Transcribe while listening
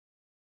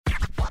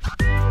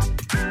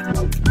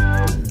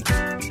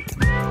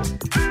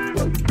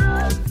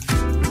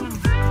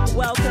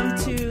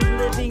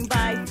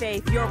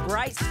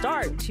great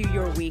start to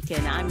your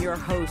weekend. I'm your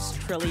host,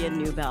 Trillian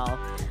Newbell.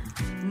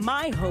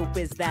 My hope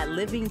is that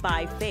living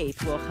by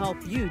faith will help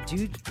you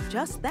do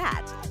just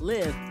that,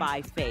 live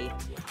by faith,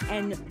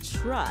 and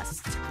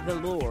trust the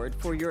Lord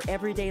for your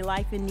everyday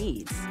life and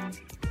needs.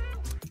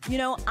 You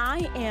know,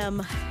 I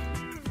am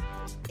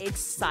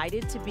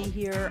excited to be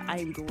here.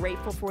 I'm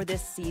grateful for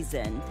this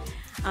season.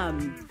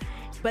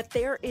 But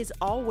there is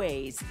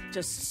always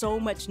just so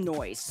much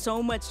noise,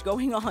 so much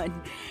going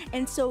on.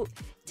 And so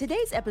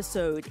today's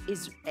episode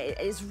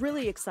is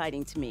really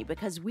exciting to me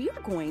because we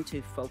are going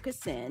to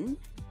focus in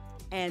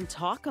and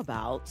talk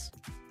about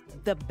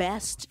the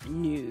best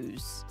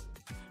news,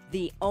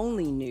 the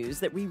only news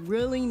that we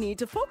really need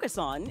to focus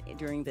on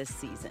during this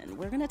season.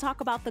 We're going to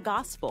talk about the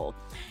gospel.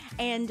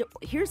 And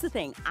here's the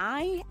thing,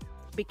 I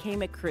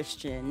became a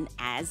Christian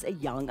as a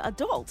young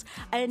adult.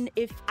 And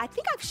I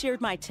think I've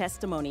shared my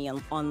testimony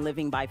on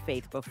living by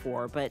faith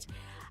before, but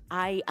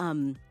I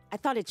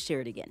thought I'd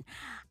share it again.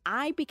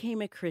 I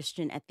became a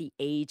Christian at the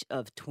age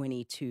of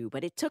 22,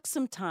 but it took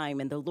some time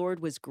and the Lord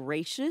was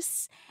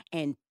gracious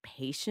and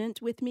patient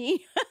with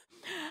me.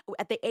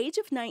 At the age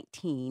of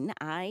 19,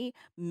 I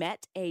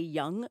met a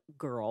young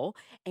girl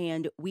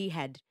and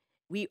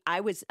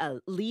I was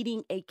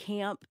leading a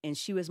camp and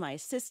she was my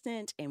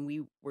assistant and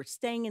we were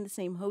staying in the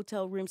same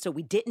hotel room. So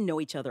we didn't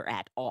know each other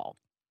at all.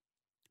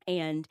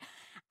 And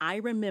I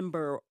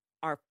remember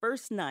our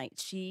first night,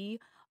 she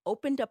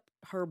opened up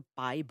her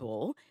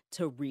Bible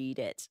to read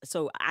it.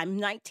 So I'm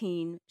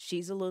 19.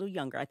 She's a little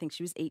younger. I think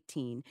she was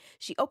 18.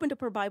 She opened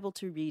up her Bible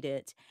to read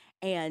it.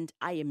 And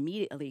I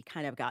immediately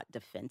kind of got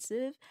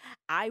defensive.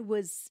 I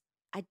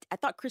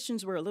thought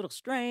Christians were a little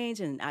strange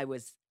and I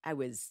was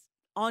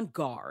on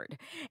guard.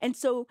 And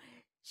so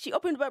she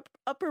opened up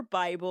her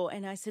Bible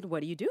and I said,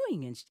 "What are you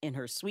doing?" And in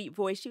her sweet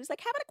voice, she was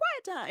like, "Having a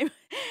quiet time."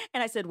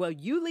 And I said, "Well,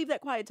 you leave that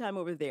quiet time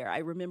over there." I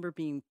remember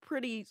being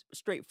pretty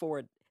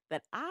straightforward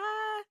that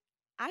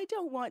I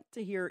don't want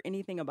to hear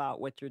anything about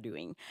what you're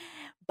doing.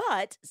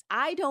 But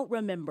I don't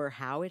remember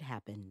how it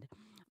happened.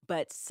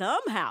 But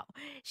somehow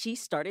she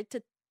started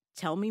to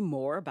tell me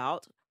more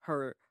about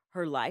her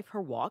life,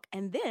 her walk,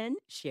 and then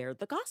shared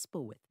the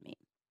gospel with me.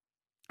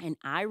 And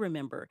I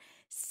remember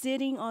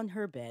sitting on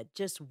her bed,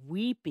 just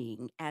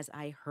weeping as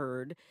I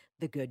heard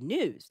the good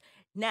news.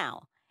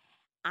 Now,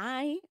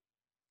 I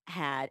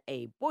had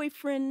a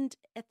boyfriend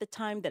at the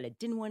time that I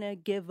didn't want to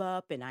give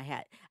up, and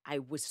I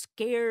was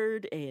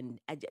scared,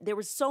 and there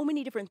were so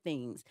many different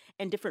things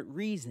and different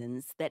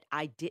reasons that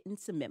I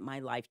didn't submit my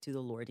life to the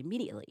Lord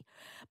immediately.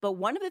 But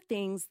one of the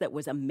things that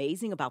was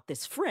amazing about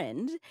this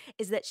friend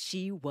is that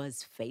she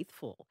was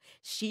faithful.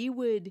 She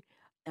would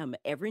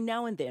every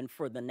now and then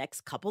for the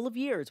next couple of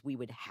years, we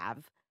would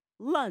have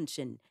lunch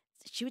and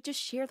she would just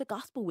share the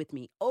gospel with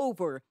me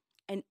over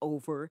and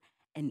over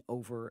and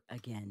over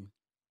again.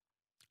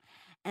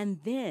 And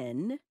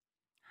then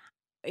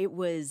I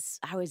was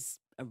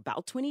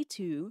about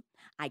 22.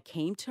 I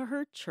came to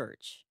her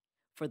church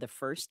for the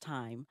first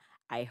time.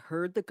 I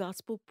heard the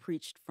gospel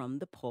preached from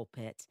the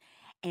pulpit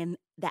and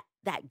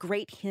that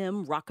great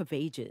hymn, Rock of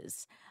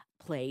Ages,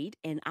 played,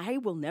 and I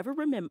will never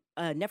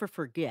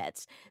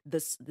forget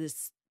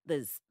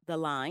the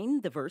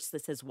line, the verse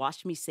that says,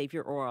 "Wash me,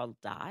 Savior, or I'll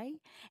die."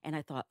 And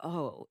I thought,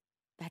 oh,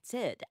 that's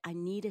it. I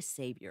need a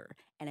Savior,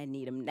 and I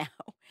need him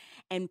now.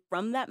 And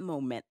from that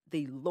moment,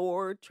 the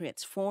Lord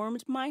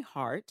transformed my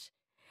heart,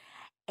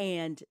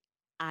 and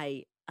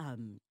I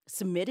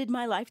submitted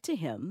my life to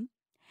him.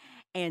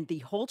 And the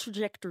whole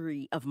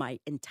trajectory of my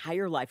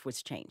entire life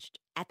was changed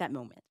at that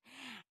moment.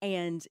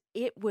 And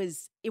it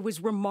was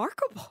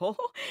remarkable.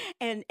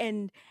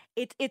 and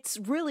it's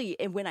really,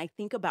 and when I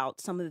think about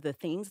some of the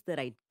things that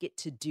I get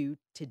to do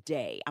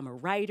today, I'm a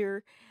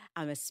writer,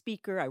 I'm a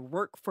speaker, I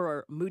work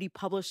for Moody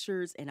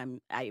Publishers,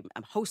 and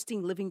I'm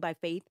hosting Living by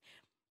Faith.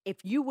 If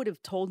you would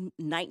have told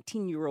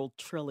 19-year-old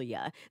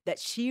Trillia that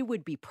she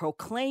would be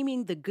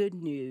proclaiming the good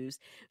news,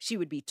 she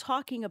would be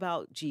talking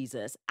about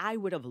Jesus, I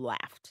would have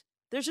laughed.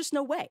 There's just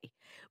no way.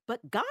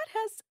 But God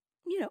has,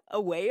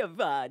 a way of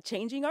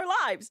changing our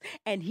lives.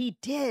 And he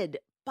did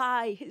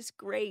by his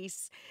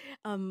grace.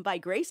 By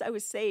grace, I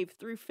was saved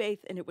through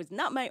faith, and it was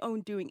not my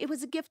own doing. It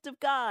was a gift of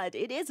God.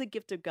 It is a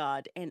gift of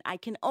God, and I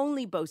can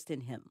only boast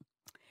in him.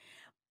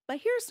 But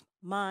here's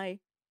my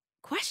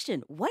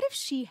question. What if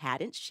she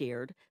hadn't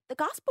shared the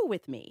gospel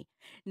with me?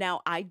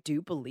 Now, I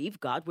do believe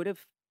God would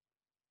have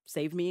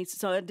saved me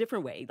a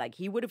different way. Like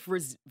he would have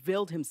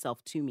revealed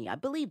himself to me. I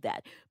believe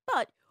that.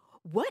 But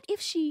what if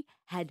she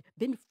had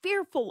been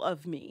fearful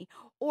of me?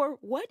 Or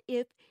what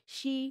if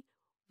she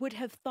would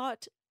have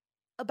thought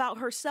about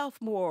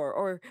herself more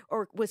or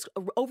was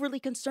overly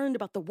concerned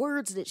about the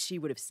words that she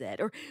would have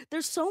said? Or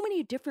there's so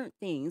many different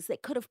things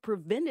that could have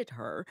prevented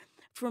her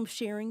from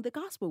sharing the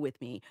gospel with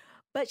me.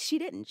 But she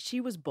didn't.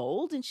 She was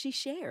bold and she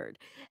shared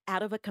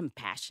out of a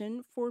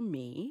compassion for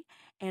me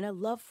and a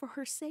love for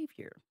her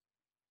Savior.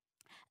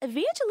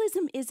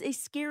 Evangelism is a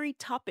scary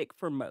topic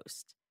for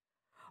most.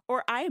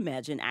 Or I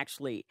imagine,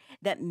 actually,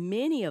 that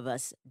many of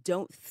us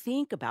don't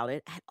think about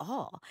it at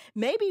all.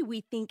 Maybe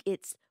we think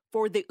it's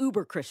for the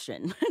uber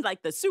Christian,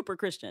 like the super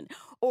Christian,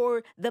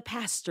 or the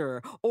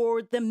pastor,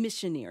 or the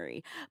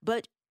missionary,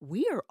 but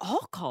we are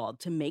all called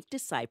to make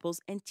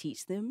disciples and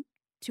teach them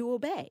to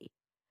obey.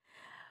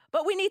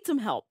 But we need some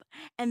help.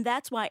 And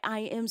that's why I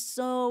am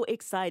so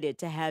excited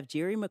to have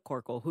Jerry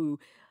McCorkle, who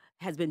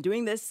has been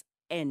doing this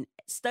and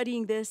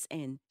studying this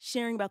and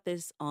sharing about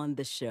this on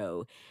the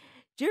show.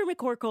 Jerry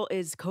McCorkle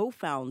is co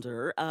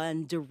founder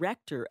and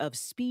director of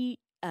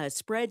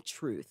Spread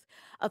Truth.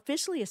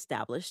 Officially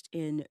established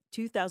in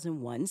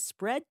 2001,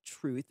 Spread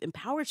Truth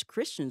empowers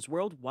Christians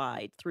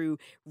worldwide through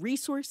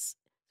resources,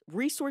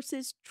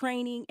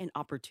 training, and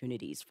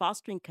opportunities,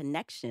 fostering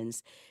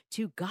connections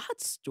to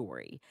God's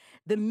story.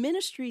 The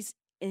ministry's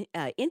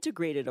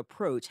integrated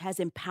approach has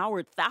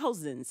empowered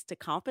thousands to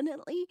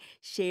confidently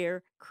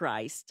share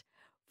Christ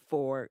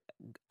for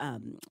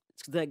um,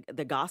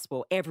 the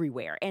gospel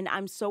everywhere. And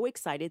I'm so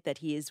excited that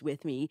he is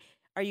with me.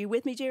 Are you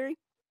with me, Jerry?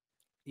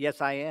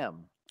 Yes, I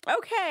am.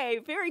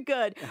 Okay, very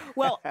good.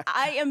 Well,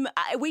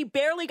 we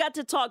barely got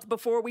to talk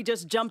before we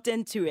just jumped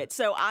into it.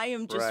 So I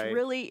am just Right.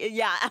 really,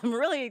 yeah, I'm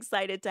really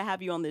excited to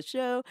have you on the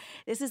show.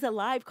 This is a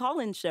live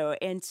call-in show.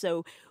 And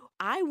so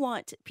I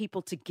want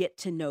people to get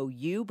to know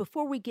you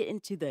before we get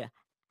into the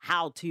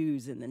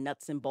how-tos and the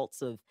nuts and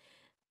bolts of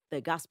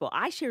the gospel.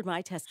 I shared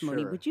my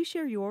testimony. Sure. Would you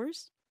share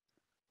yours?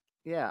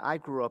 Yeah, I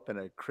grew up in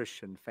a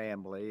Christian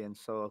family, and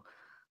so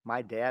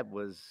my dad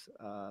was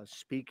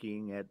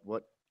speaking at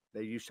what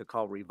they used to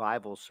call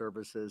revival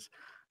services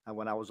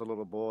when I was a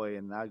little boy,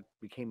 and I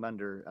became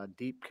under a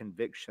deep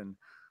conviction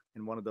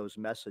in one of those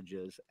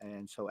messages.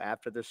 And so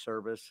after the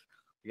service,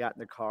 we got in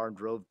the car and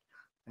drove,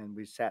 and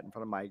we sat in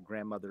front of my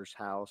grandmother's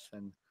house.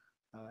 And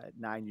at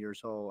 9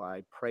 years old,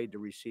 I prayed to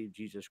receive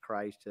Jesus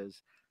Christ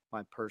as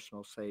my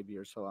personal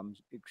Savior. So I'm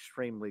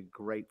extremely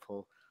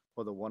grateful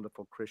for the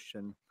wonderful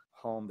Christian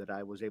home that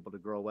I was able to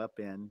grow up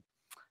in.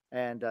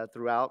 And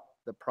throughout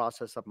the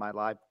process of my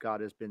life, God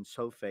has been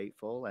so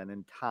faithful. And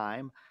in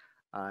time,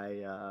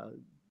 I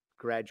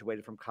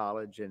graduated from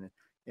college, and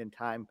in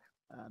time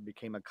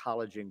became a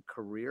college and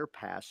career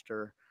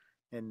pastor.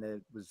 And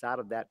it was out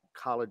of that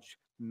college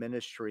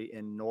ministry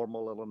in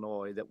Normal,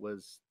 Illinois, that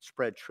was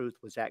Spread Truth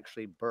was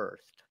actually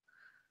birthed.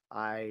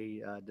 I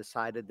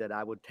decided that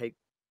I would take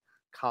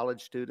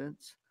college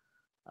students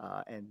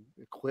and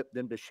equip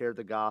them to share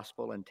the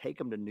gospel and take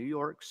them to New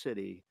York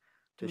City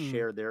to Hmm.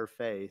 share their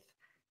faith.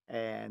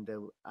 And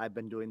I've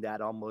been doing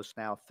that almost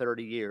now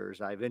 30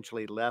 years. I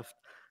eventually left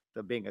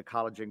being a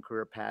college and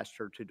career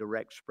pastor to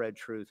direct Spread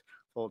Truth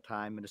full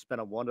time. And it's been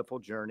a wonderful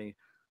journey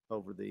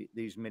over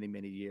these many,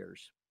 many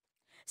years.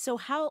 So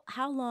how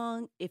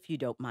long, if you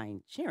don't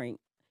mind sharing,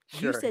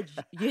 you Sure. said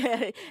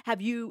yeah,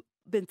 have you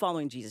been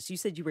following Jesus? You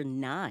said you were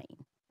 9.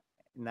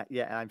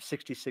 Yeah, I'm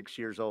 66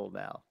 years old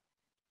now.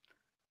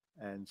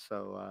 And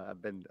so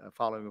I've been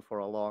following him for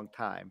a long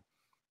time.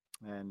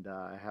 And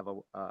I have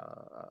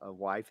a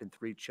wife and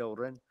 3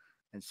 children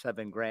and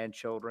 7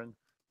 grandchildren,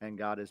 and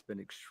God has been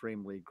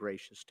extremely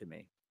gracious to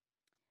me.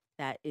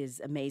 That is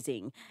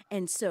amazing.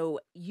 And so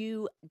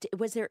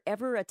was there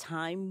ever a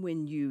time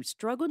when you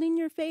struggled in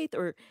your faith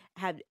or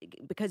had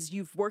because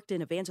you've worked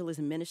in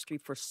evangelism ministry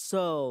for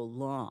so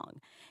long,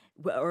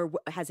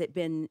 has it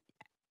been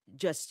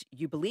just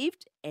you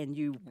believed and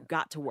you Yeah.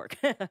 got to work?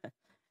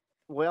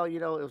 Well,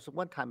 it was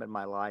one time in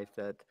my life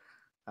that,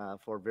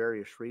 for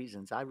various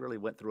reasons, I really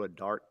went through a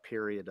dark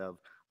period of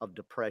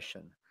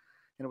depression.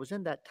 And it was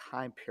in that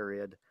time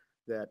period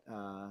that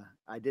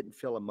I didn't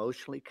feel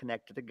emotionally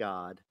connected to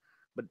God.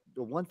 But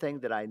the one thing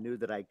that I knew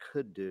that I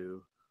could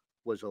do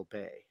was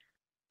obey.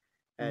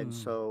 And Mm,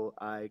 so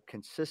I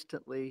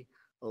consistently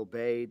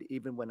obeyed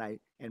even when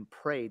and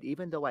prayed,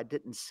 even though I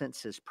didn't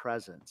sense his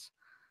presence.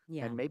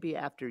 yeah. And maybe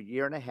after a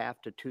year and a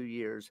half to 2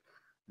 years,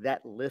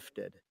 that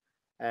lifted.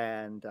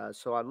 And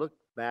so I looked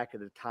back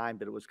at a time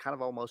that it was kind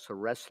of almost a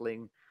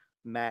wrestling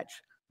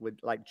match with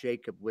like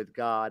Jacob with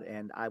God,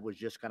 and I was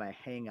just going to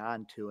hang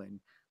on to him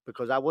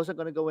because I wasn't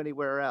going to go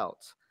anywhere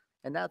else.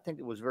 And I think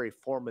it was very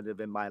formative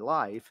in my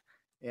life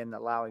in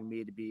allowing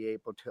me to be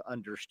able to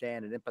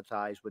understand and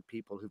empathize with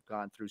people who've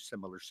gone through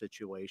similar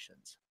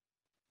situations.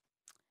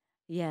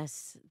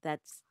 Yes,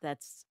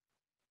 that's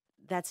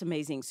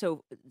amazing.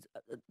 So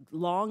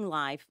long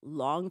life,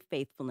 long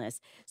faithfulness.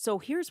 So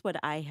here's what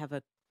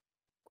I've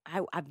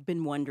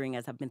been wondering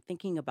as I've been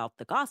thinking about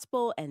the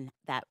gospel and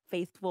that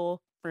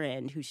faithful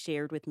friend who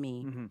shared with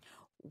me. Mhm.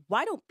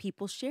 Why don't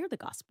people share the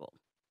gospel?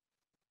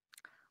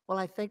 Well,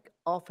 I think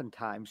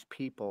oftentimes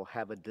people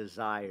have a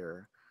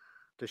desire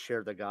to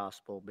share the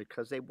gospel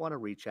because they want to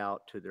reach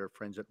out to their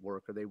friends at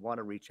work or they want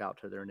to reach out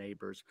to their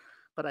neighbors.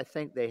 But I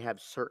think they have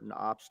certain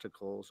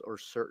obstacles or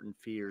certain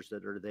fears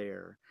that are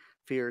there.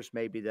 Fears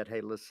maybe that,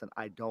 hey, listen,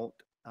 I don't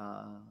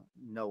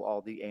know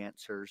all the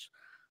answers,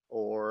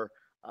 or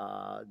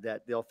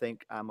that they'll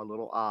think I'm a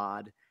little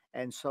odd.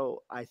 And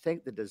so I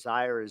think the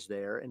desire is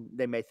there, and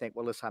they may think,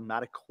 well, listen, I'm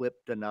not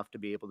equipped enough to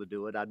be able to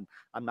do it. I'm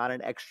not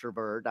an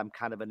extrovert. I'm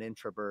kind of an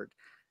introvert.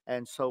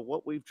 And so,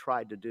 what we've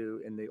tried to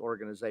do in the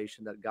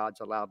organization that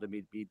God's allowed me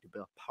to be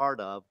a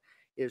part of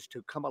is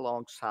to come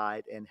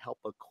alongside and help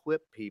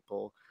equip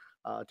people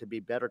to be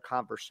better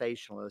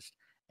conversationalists,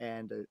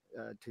 and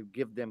to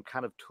give them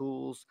kind of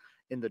tools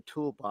in the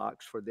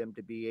toolbox for them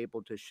to be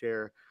able to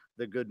share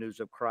the good news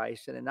of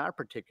Christ. And in our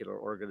particular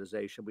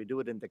organization, we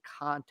do it in the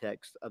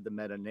context of the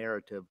meta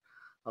narrative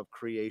of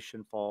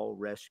creation, fall,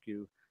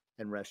 rescue,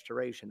 and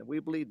restoration. And we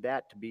believe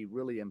that to be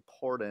really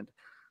important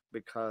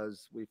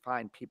because we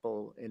find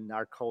people in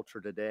our culture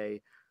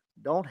today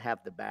don't have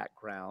the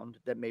background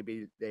that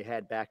maybe they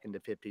had back in the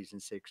 50s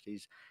and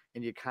 60s.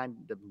 And you kind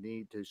of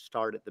need to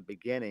start at the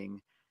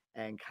beginning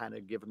and kind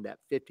of give them that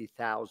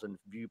 50,000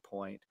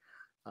 viewpoint,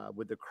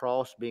 with the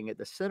cross being at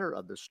the center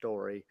of the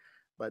story.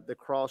 But the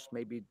cross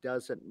maybe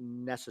doesn't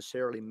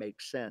necessarily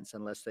make sense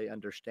unless they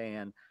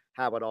understand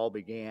how it all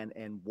began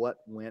and what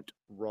went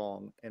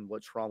wrong and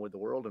what's wrong with the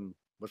world and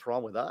what's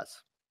wrong with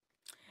us.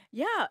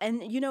 Yeah,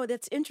 and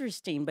that's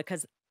interesting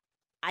because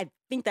I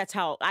think that's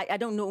how I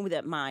don't know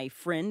that my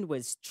friend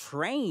was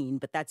trained,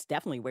 but that's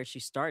definitely where she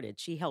started.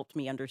 She helped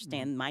me Mhm.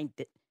 understand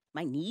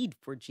my need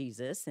for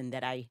Jesus and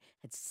that I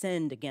had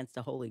sinned against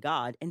a holy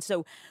God. And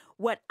so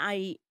what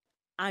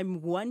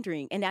I'm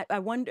wondering, and I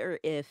wonder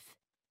if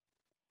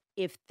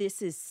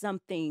this is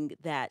something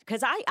that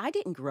because I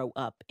didn't grow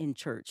up in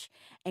church,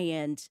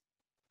 and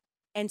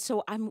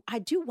so I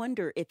do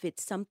wonder if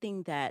it's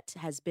something that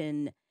has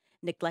been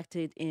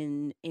neglected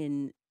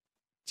in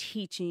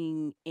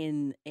teaching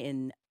in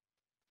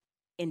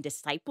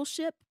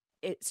discipleship.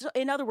 So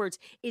in other words,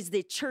 is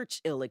the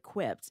church ill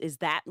equipped? Is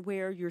that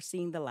where you're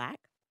seeing the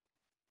lack?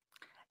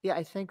 Yeah,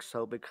 I think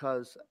so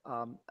because,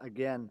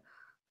 again,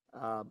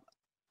 um,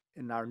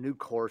 in our new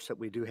course that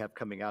we do have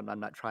coming out, and I'm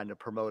not trying to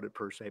promote it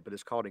per se, but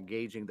it's called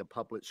Engaging the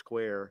Public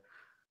Square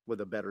with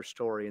a Better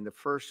Story. And the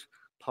first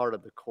part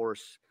of the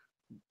course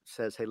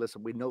says, hey,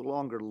 listen, we no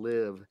longer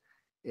live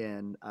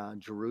in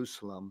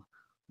Jerusalem,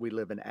 we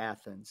live in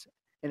Athens.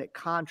 And it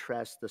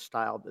contrasts the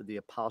style that the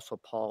Apostle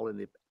Paul and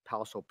the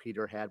Apostle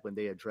Peter had when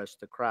they addressed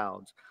the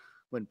crowds.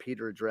 When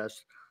Peter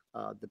addressed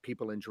the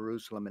people in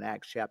Jerusalem in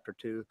Acts chapter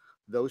 2,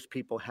 those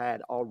people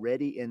had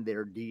already in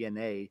their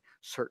DNA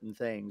certain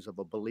things of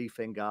a belief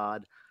in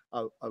God,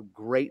 a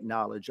great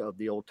knowledge of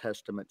the Old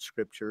Testament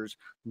scriptures,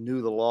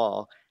 knew the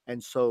law.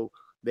 And so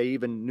they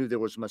even knew there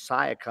was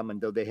Messiah coming,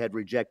 though they had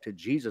rejected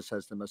Jesus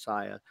as the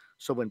Messiah.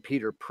 So when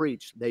Peter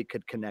preached, they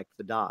could connect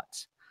the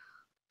dots.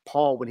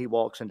 Paul, when he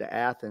walks into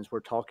Athens, we're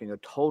talking a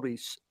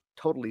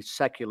totally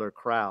secular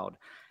crowd.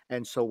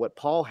 And so what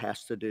Paul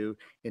has to do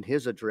in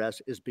his address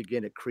is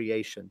begin at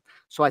creation.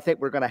 So I think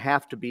we're going to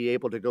have to be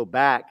able to go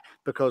back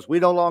because we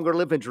no longer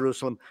live in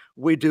Jerusalem.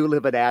 We do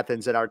live in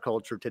Athens in our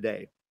culture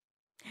today.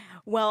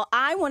 Well,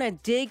 I want to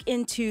dig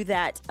into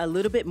that a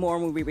little bit more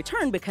when we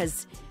return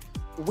because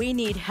we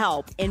need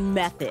help in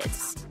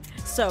methods.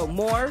 So,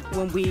 more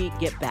when we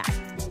get back.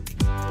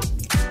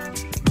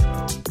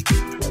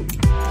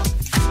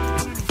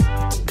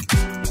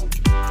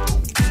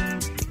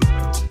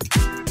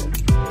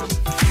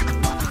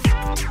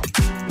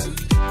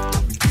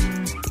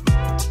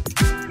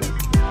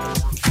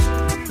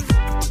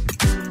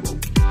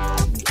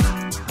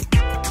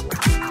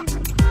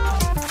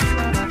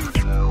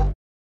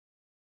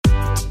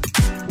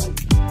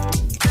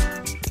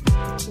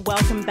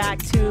 Welcome back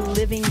to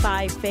Living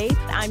by Faith.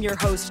 I'm your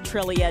host,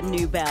 Trillia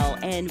Newbell,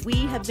 and we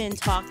have been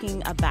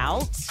talking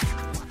about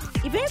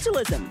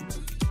evangelism,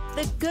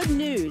 the good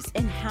news,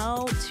 and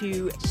how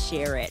to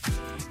share it.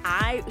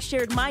 I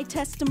shared my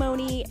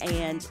testimony,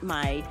 and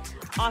my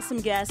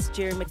awesome guest,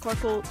 Jerry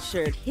McCorkle,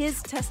 shared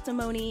his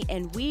testimony,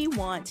 and we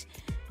want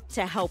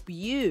to help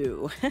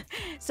you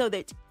so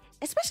that,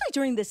 especially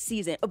during this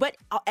season, but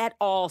at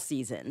all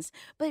seasons,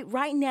 but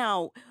right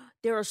now,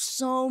 there are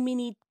so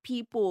many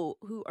people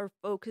who are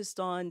focused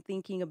on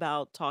thinking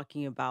about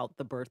talking about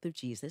the birth of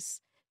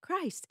Jesus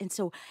Christ. And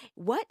so,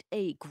 what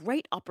a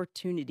great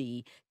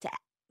opportunity to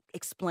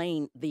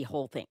explain the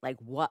whole thing. Like,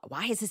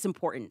 why is this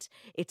important?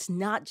 It's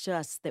not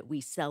just that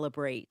we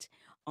celebrate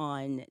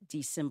on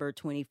December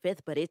 25th,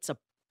 but it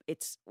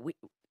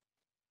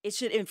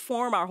should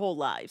inform our whole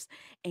lives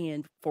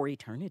and for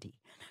eternity.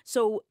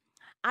 So,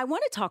 I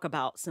want to talk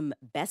about some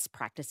best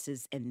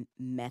practices and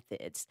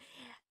methods.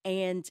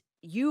 And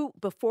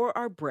before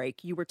our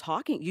break,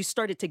 you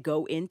started to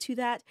go into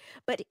that.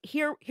 But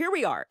here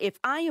we are. If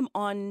I am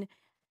on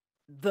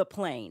the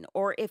plane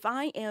or if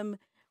I am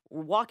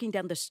walking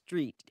down the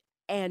street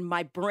and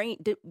my brain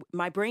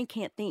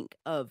can't think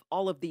of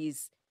all of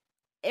these,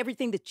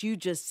 everything that you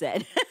just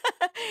said.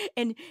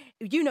 And,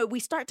 we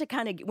start to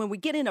kind of, when we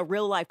get in a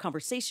real life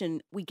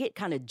conversation, we get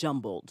kind of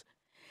jumbled.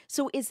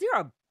 So, is there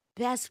a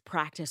best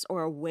practice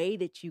or a way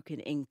that you can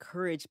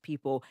encourage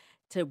people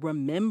to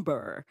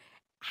remember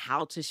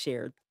how to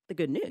share the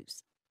good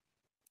news?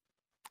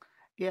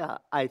 Yeah,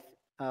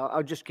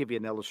 I'll just give you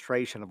an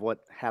illustration of what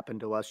happened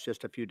to us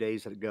just a few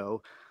days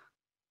ago.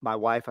 My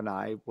wife and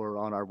I were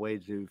on our way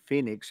to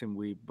Phoenix, and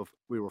we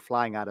were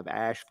flying out of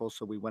Asheville,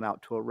 so we went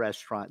out to a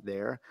restaurant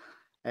there.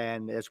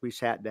 And as we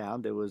sat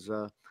down, there was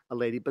a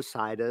lady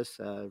beside us,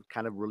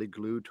 kind of really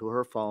glued to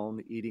her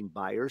phone, eating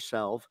by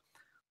herself.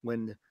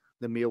 When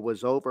the meal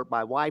was over,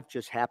 my wife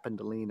just happened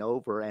to lean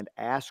over and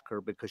ask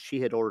her because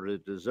she had ordered a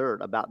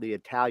dessert about the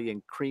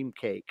Italian cream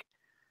cake.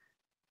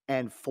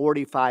 And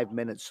 45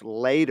 minutes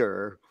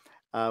later,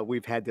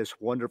 we've had this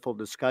wonderful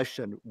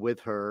discussion with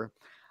her.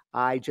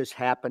 I just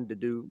happened to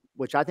do,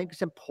 which I think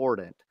is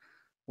important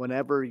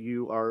whenever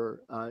you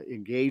are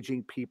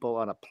engaging people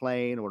on a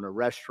plane or in a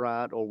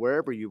restaurant or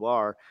wherever you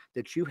are,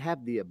 that you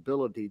have the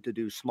ability to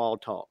do small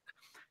talk.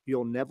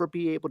 You'll never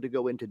be able to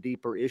go into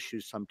deeper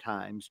issues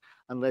sometimes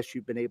unless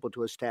you've been able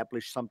to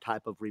establish some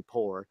type of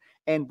rapport.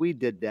 And we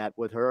did that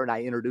with her. And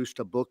I introduced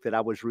a book that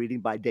I was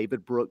reading by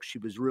David Brooks. She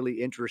was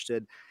really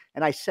interested.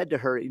 And I said to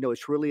her,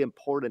 it's really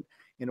important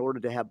in order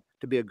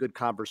to be a good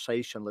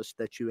conversationalist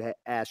that you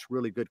ask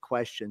really good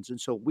questions. And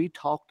so we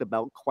talked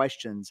about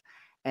questions,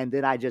 and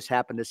then I just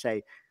happened to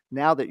say,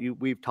 now that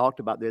we've talked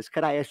about this,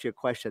 could I ask you a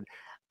question?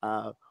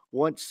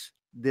 Once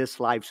this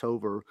life's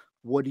over,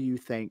 what do you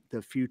think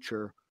the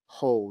future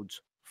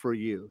holds for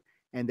you?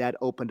 And that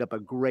opened up a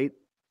great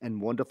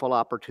and wonderful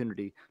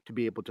opportunity to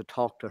be able to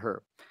talk to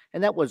her.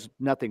 And that was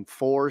nothing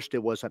forced,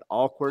 it wasn't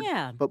awkward,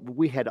 Yeah. but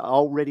we had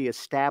already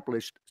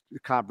established the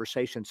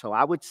conversation. So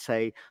I would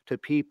say to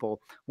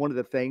people, one of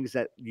the things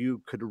that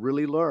you could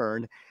really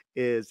learn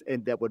is,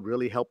 and that would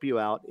really help you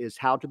out, is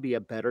how to be a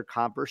better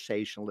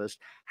conversationalist,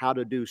 how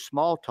to do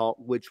small talk,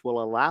 which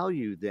will allow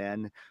you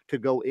then to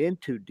go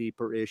into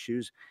deeper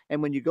issues.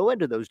 And when you go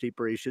into those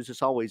deeper issues,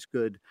 it's always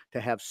good to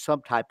have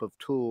some type of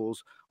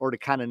tools or to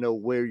kind of know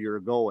where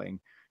you're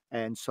going.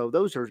 And so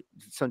those are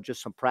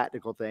some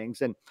practical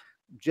things. And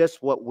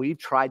just what we've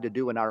tried to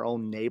do in our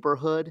own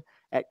neighborhood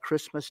at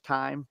Christmas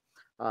time.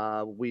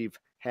 We've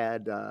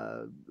had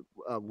a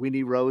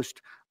weenie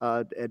roast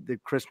at the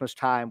Christmas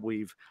time.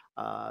 We've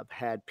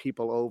had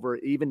people over.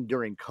 Even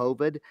during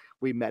COVID,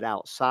 we met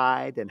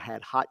outside and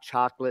had hot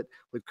chocolate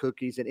with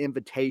cookies, and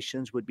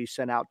invitations would be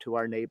sent out to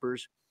our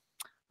neighbors.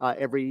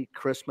 Every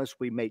Christmas,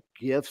 we make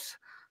gifts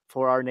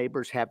for our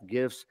neighbors, have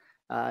gifts,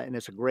 and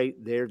it's a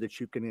great there that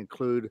you can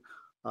include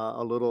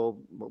a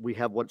little. We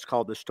have what's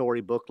called the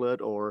story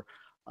booklet, or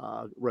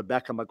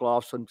Rebecca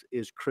McLaughlin's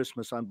Is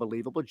Christmas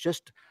Unbelievable?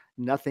 Just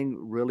nothing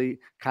really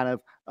kind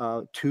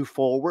of too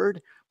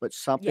forward, but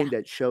Yeah. something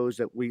that shows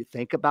that we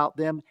think about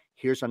them.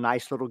 Here's a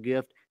nice little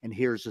gift, and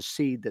here's a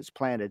seed that's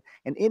planted.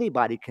 And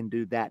anybody can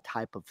do that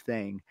type of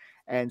thing.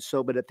 And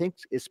so, but I think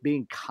it's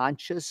being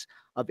conscious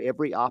of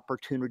every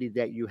opportunity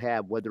that you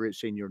have, whether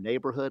it's in your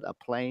neighborhood, a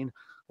plane,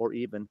 or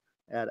even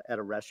at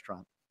a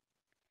restaurant.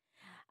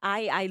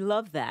 I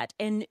love that.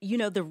 And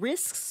the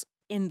risks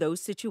in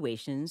those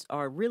situations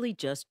are really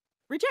just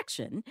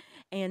rejection.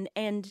 And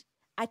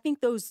I think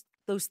those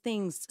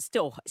things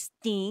still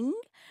sting,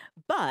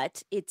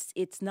 but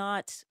it's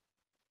not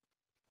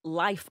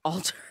life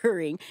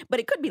altering, but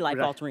it could be life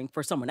Right. altering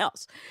for someone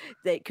else.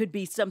 That could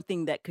be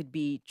something that could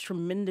be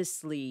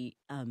tremendously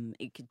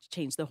it could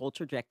change the whole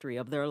trajectory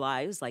of their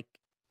lives, like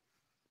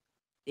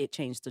it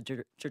changed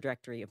the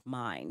trajectory of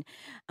mine,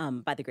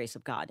 by the grace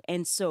of God.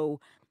 And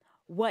so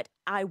what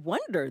I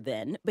wonder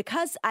then,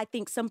 because I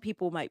think some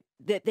people might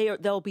that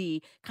they'll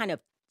be kind of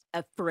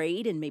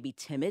afraid and maybe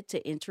timid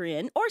to enter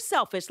in, or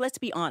selfish. Let's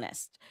be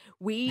honest.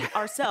 We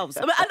ourselves.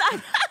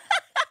 I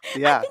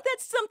Yeah. think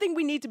that's something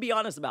we need to be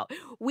honest about.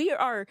 We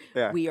are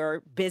Yeah. we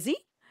are busy.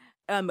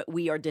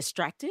 We are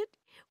distracted.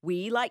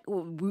 We like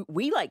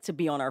to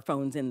be on our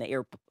phones in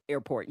the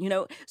airport,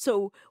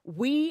 so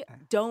we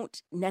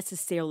don't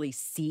necessarily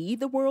see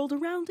the world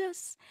around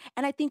us.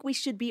 And I think we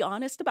should be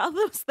honest about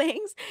those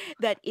things,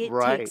 that it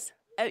Right. takes,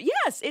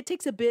 yes, it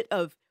takes a bit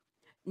of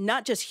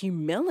not just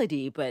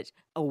humility, but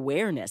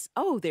awareness.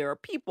 Oh, there are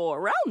people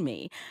around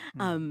me.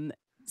 Mhm. Um,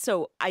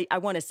 so I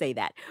want to say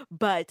that.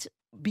 But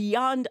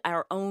beyond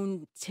our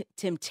own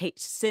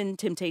sin,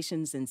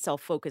 temptations, and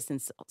self focus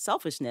and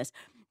selfishness,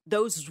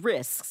 those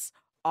risks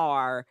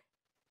are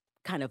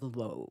kind of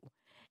low.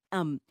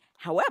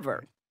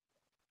 However,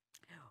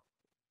 Right.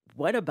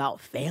 what about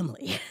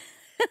family?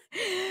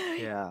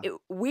 Yeah.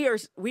 We are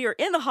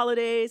in the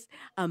holidays.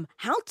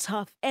 How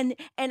tough, and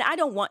I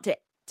don't want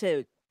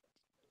to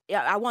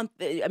yeah,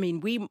 I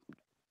mean, we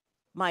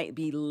might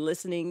be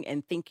listening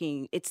and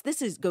thinking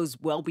this is goes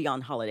well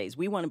beyond holidays.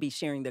 We want to be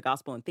sharing the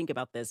gospel and think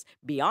about this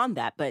beyond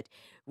that. But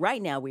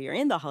right now we are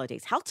in the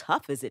holidays. How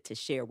tough is it to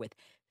share with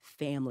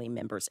family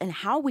members? And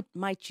how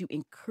might you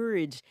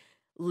encourage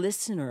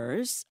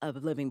listeners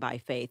of Living by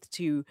Faith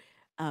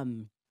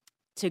um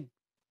to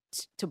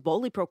to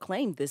boldly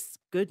proclaim this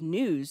good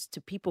news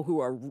to people who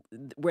are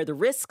where the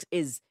risk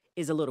is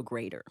a little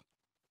greater?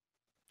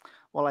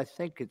 Well, I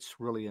think it's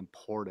really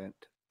important,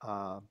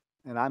 uh,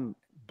 and I'm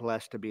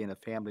blessed to be in a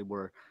family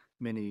where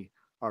many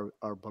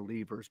are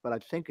believers. But I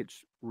think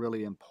it's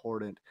really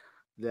important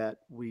that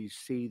we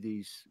see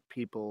these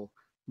people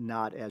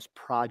not as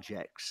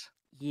projects,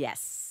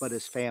 but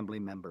as Yes. family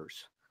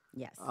members.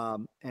 Yes.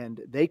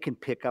 And they can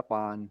pick up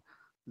on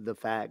the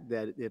fact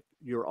that if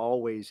you're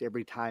always,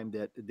 every time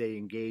that they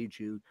engage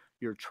you,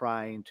 you're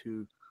trying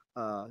to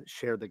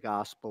share the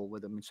gospel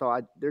with them. And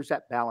so there's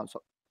that balance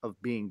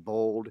of being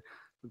bold,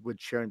 with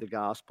sharing the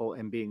gospel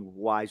and being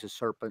wise as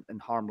serpent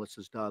and harmless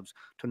as doves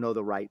to know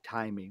the right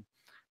timing.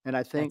 And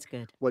I That's think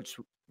good. what's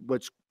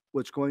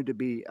what's going to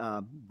be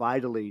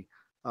vitally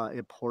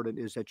important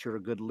is that you're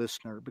a good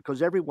listener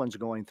because everyone's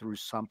going through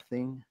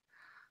something.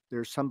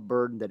 There's some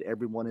burden that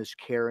everyone is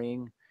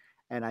carrying.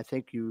 And I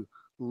think you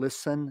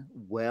listen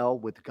well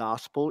with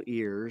gospel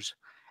ears,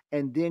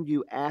 and then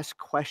you ask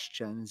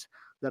questions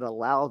that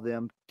allow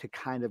them to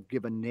kind of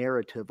give a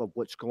narrative of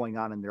what's going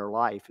on in their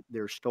life,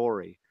 their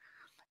story.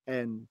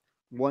 And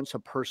once a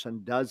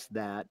person does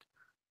that,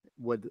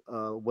 with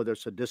whether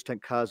it's a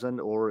distant cousin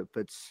or if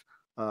it's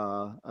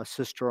a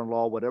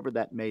sister-in-law, whatever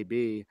that may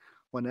be,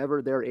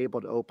 whenever they're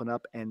able to open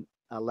up and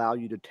allow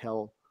you to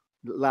tell,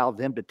 allow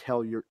them to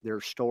tell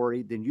their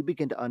story, then you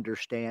begin to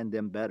understand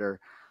them better.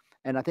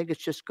 And I think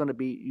it's just going to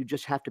be, you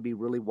just have to be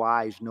really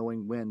wise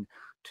knowing when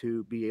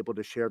to be able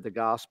to share the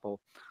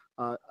gospel.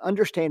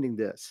 Understanding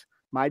this,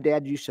 my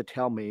dad used to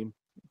tell me,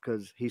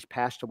 because he's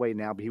passed away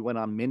now, but he went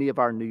on many of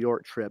our New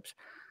York trips.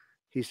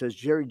 He says,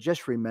 Jerry,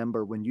 just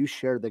remember when you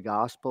share the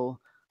gospel,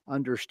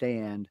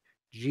 understand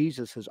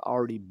Jesus has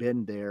already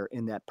been there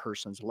in that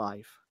person's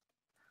life.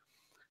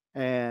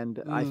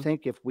 And I Mm,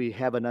 think if we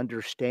have an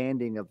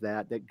understanding of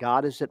that, that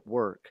God is at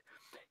work,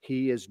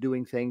 He is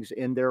doing things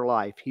in their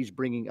life, He's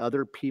bringing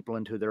other people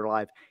into their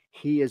life,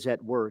 He is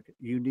at work.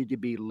 You need to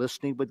be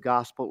listening with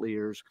gospel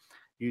ears.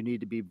 You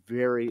need to be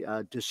very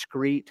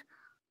discreet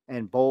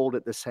and bold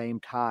at the same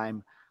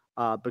time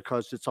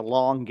because it's a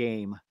long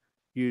game,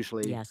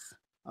 usually, yes.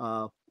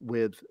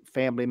 with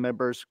family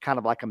members, kind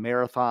of like a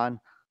marathon.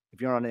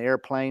 If you're on an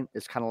airplane,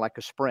 it's kind of like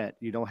a sprint.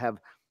 You don't have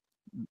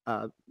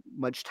uh,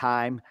 much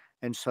time,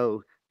 and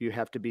so you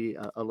have to be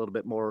a little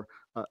bit more,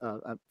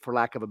 for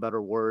lack of a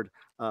better word,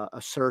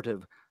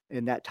 assertive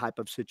in that type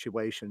of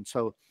situation.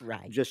 So,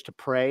 Right. just to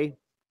pray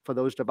for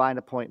those divine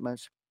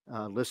appointments,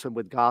 listen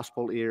with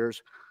gospel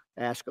ears,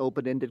 ask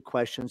open-ended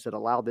questions that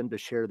allow them to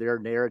share their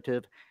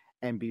narrative,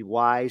 and be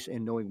wise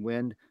in knowing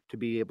when to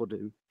be able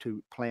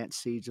to plant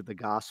seeds of the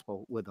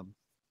gospel with them.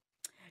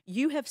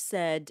 You have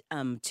said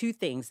two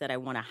things that I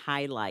want to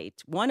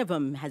highlight. One of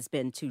them has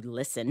been to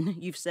listen.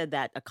 You've said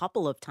that a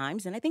couple of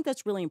times, and I think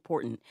that's really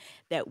important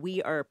that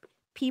we are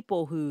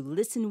people who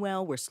listen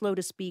well, we're slow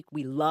to speak,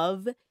 we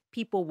love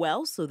people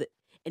well, so that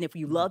and if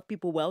you Mhm. love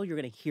people well, you're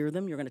going to hear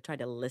them, you're going to try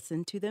to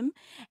listen to them.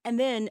 And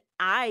then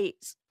I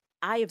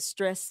have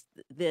stressed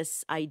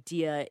this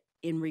idea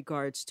in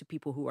regards to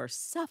people who are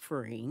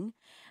suffering,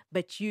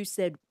 but you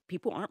said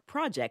people aren't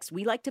projects.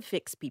 We like to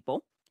fix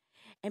people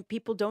and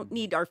people don't Mhm.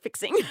 need our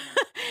fixing.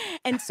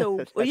 And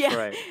so, well, That's yeah,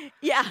 right.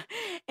 yeah.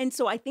 And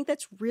so I think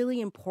that's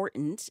really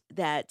important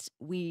that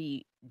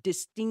we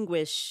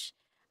distinguish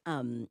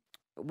um,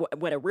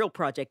 what a real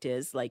project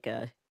is, like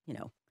you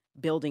know,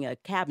 building a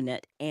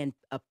cabinet and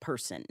a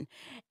person.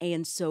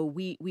 And so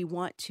we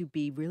want to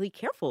be really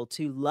careful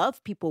to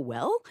love people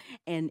well.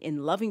 And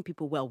in loving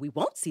people well, we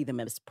won't see them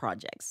as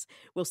projects.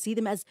 We'll see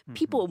them as Mhm.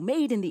 people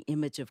made in the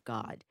image of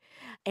God.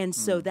 And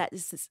so Mm. that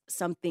is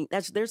something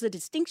that's there's a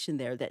distinction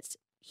there that's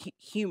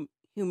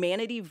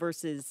humanity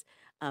versus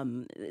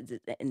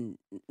and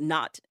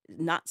not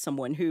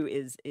someone who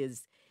is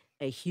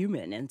a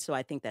human. And so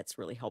I think that's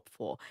really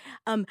helpful.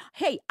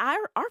 Hey,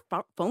 our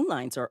phone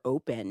lines are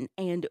open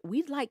and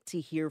we'd like to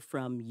hear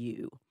from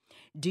you.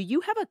 Do you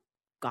have a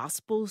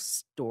gospel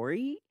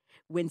story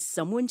when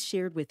someone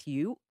shared with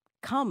you?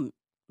 Come,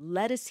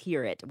 let us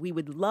hear it. We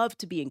would love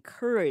to be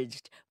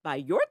encouraged by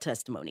your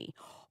testimony.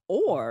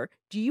 Or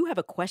do you have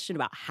a question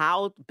about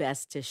how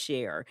best to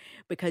share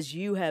because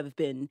you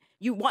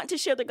want to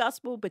share the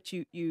gospel but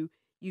you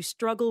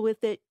struggle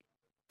with it?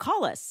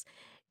 Call us.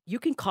 You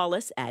can call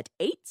us at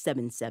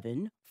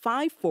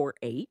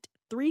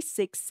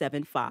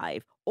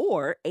 877-548-3675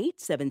 or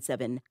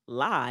 877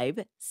 live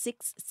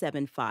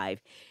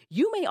 675.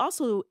 You may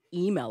also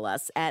email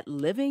us at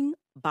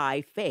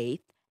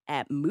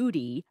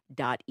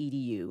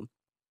livingbyfaith@moody.edu.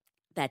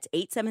 That's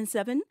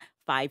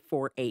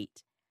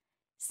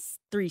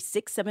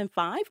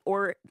 877-548-3675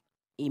 or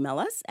email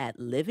us at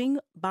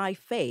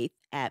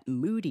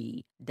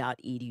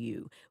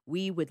livingbyfaith@moody.edu.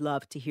 We would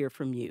love to hear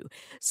from you.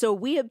 So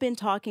we have been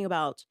talking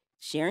about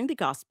sharing the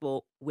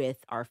gospel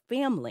with our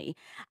family.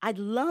 I'd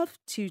love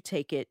to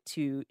take it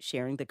to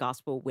sharing the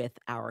gospel with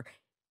our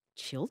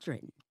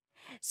children.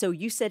 So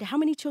you said how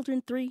many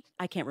children? Three?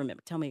 I can't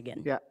remember. Tell me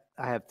again. Yeah,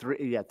 I have 3,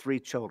 yeah, 3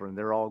 children.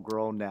 They're all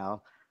grown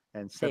now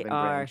and They 7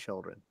 are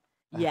grandchildren.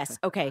 Yes.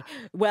 Okay.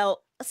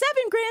 Well,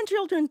 seven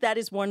grandchildren. That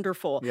is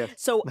wonderful. Yes.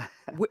 So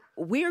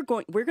we're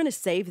going to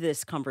save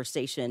this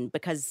conversation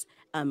because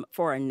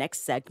for our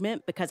next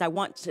segment because I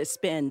want to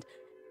spend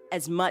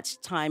as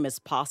much time as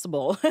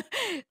possible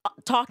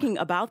talking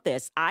about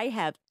this. I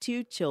have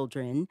two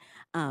children,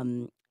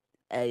 um,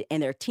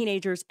 and they're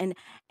teenagers, and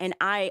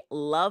I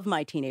love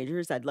my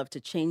teenagers. I'd love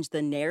to change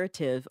the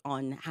narrative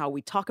on how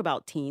we talk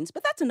about teens,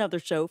 but that's another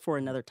show for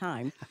another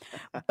time.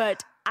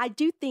 But I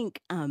do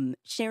think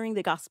sharing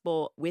the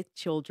gospel with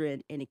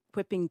children and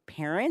equipping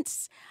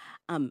parents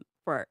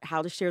for for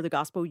how to share the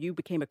gospel. You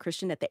became a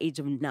Christian at the age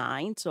of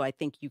 9, so I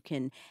think you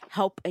can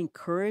help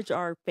encourage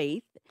our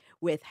faith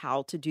with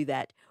how to do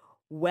that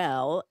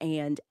well.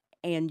 And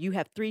you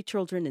have 3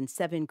 children and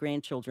 7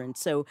 grandchildren.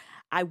 So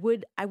I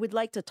would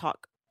like to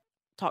talk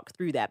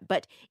through that.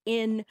 But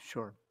in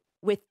Sure.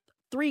 with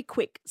 3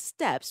 quick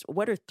steps,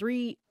 what are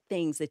 3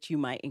 things that you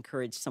might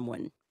encourage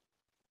someone?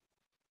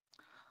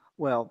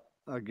 Well,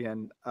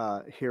 again,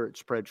 here at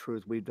Spread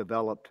Truth, we've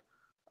developed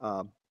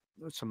uh,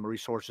 some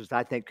resources that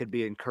I think could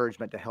be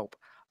encouragement to help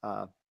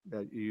uh,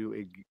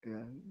 you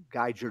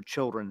guide your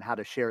children how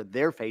to share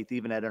their faith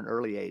even at an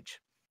early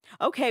age.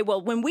 Okay,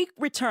 well, when we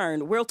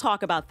return, we'll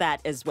talk about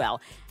that as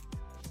well.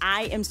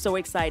 I am so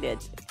excited.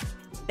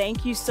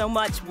 Thank you so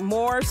much.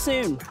 More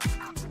soon.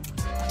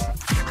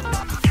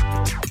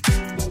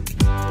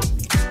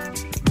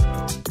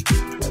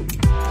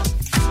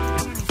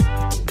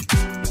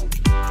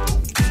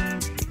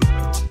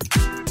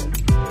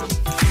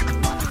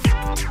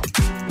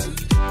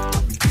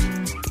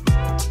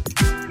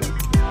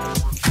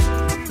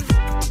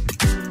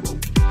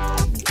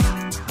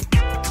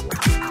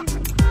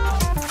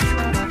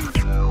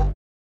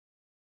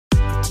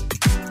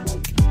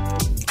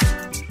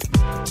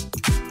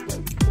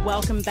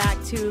 Welcome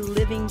back to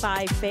Living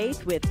by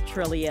Faith with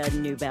Trillia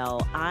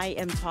Newbell. I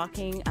am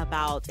talking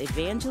about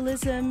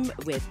evangelism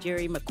with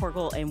Jerry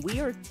McCorkle, and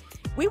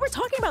we were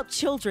talking about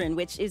children,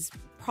 which is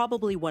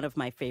probably one of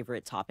my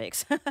favorite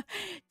topics.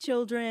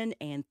 Children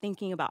and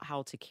thinking about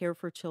how to care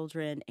for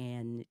children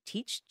and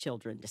teach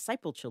children,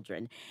 disciple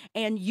children.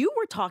 And you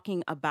were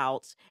talking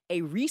about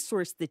a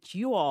resource that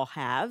you all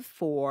have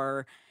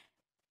for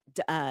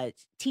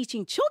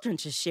teaching children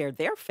to share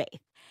their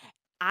faith.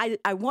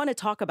 I want to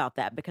talk about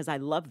that because I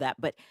love that.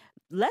 But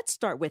let's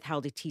start with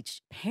how to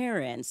teach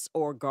parents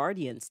or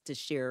guardians to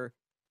share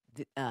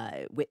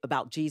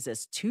about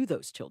Jesus to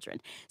those children.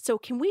 So,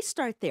 can we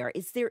start there?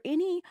 Is there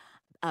any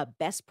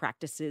best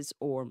practices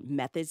or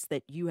methods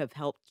that you have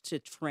helped to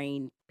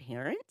train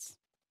parents?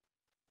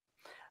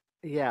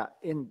 Yeah,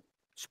 in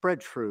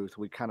Spread Truth,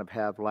 we kind of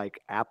have like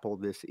Apple,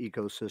 this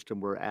ecosystem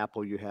where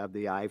Apple, you have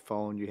the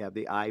iPhone, you have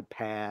the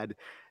iPad,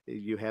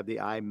 you have the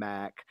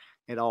iMac,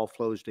 it all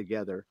flows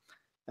together.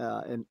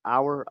 And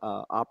our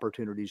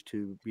opportunities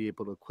to be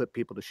able to equip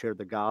people to share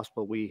the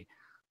gospel,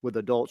 with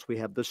adults, we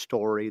have the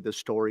story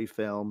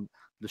film,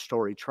 the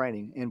story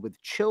training. And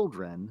with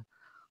children,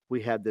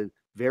 we have the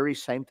very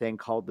same thing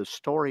called the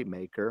Story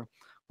Maker,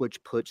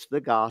 which puts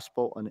the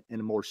gospel in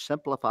a more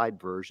simplified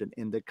version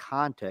in the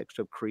context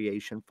of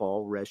creation,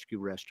 fall, rescue,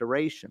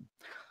 restoration.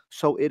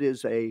 So it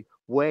is a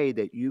way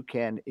that you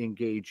can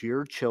engage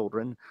your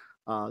children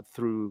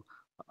through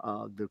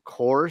the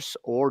course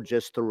or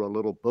just through a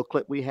little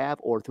booklet we have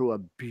or through a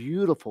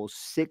beautiful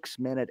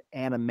 6-minute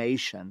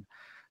animation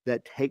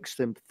that takes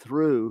them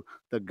through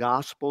the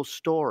gospel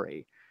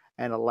story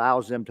and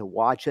allows them to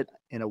watch it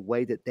in a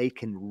way that they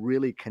can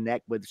really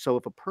connect with. So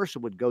if a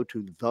person would go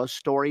to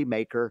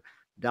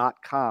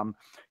thestorymaker.com,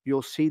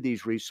 you'll see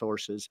these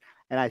resources.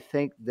 And I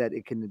think that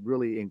it can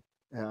really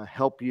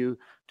help you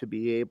to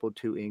be able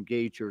to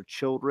engage your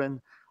children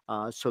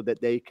so that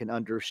they can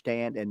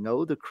understand and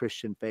know the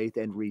Christian faith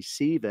and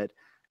receive it.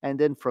 And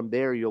then from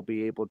there, you'll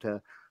be able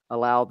to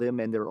allow them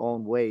in their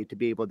own way to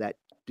be able to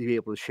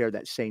share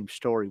that same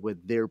story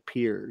with their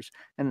peers.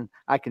 And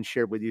I can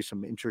share with you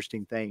some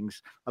interesting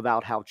things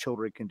about how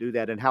children can do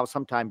that and how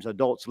sometimes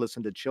adults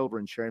listen to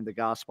children sharing the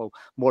gospel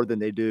more than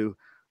they do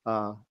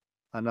uh,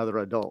 another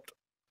adult.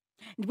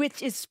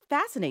 Which is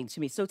fascinating to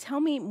me. So tell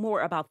me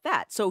more about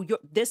that. So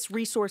this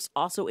resource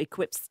also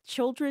equips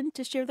children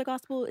to share the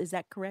gospel. Is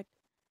that correct?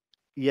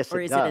 Yes, Or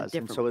it is it a does. And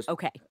different so one? it's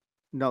Okay.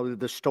 no,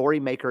 the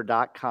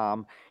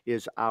storymaker.com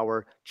is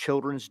our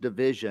children's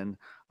division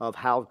of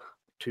how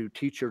to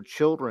teach your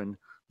children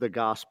the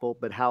gospel,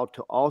 but how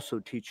to also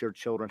teach your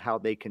children how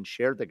they can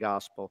share the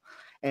gospel.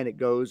 And it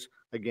goes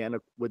again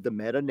with the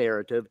meta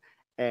narrative.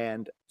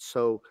 And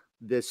so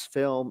this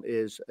film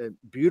is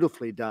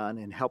beautifully done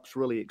and helps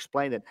really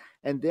explain it.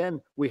 And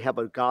then we have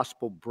a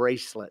gospel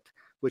bracelet,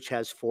 which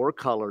has 4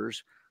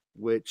 colors,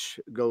 which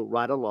go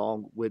right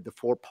along with the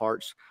 4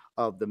 parts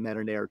of the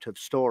meta narrative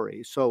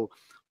story. So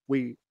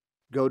we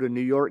go to New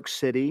York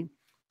City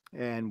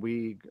and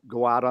we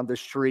go out on the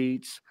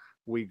streets.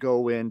 We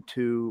go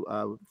into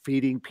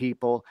feeding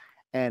people,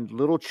 and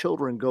little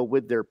children go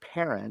with their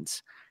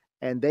parents,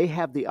 and they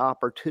have the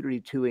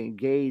opportunity to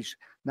engage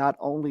not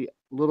only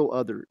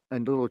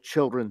little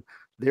children,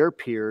 their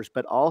peers,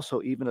 but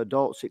also even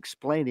adults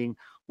explaining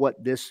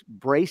what this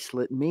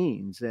bracelet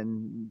means,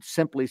 and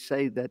simply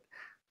say that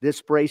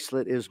this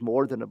bracelet is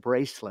more than a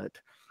bracelet.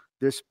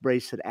 This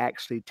bracelet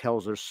actually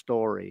tells a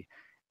story.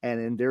 And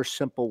in their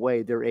simple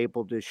way, they're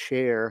able to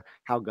share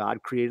how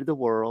God created the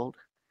world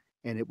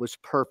and it was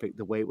perfect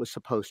the way it was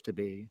supposed to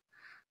be.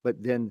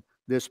 But then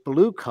this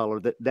blue color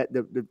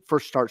that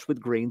first starts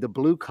with green, the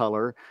blue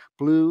color,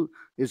 blue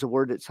is a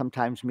word that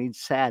sometimes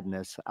means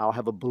sadness. I'll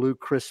have a blue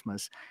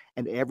Christmas.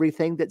 And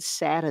everything that's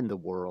sad in the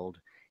world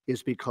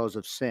is because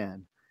of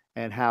sin.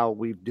 and how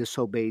we've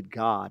disobeyed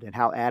God and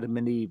how Adam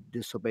and Eve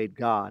disobeyed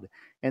God,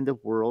 and the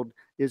world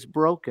is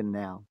broken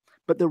now.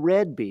 But the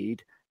red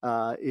bead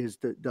is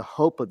the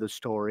hope of the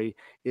story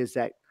is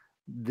that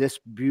this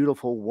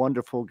beautiful,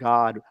 wonderful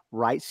God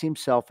writes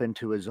himself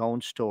into his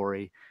own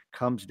story,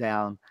 comes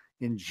down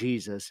in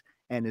Jesus,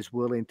 and is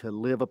willing to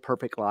live a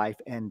perfect life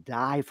and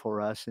die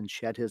for us and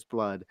shed his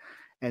blood.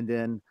 And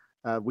then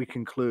we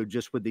conclude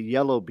just with the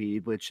yellow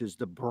bead, which is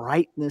the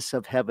brightness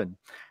of heaven.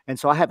 And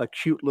so I have a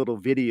cute little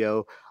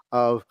video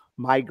of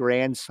my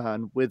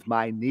grandson with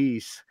my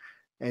niece,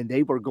 and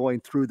they were going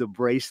through the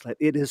bracelet.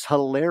 It is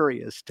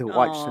hilarious to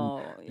watch them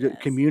Oh, yes.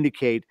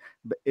 communicate.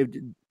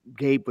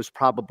 Gabe was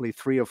probably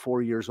 3 or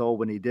 4 years old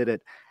when he did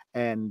it,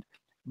 and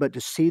but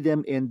to see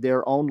them in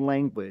their own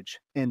language,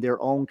 in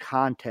their own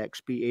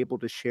context, be able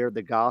to share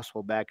the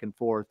gospel back and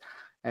forth.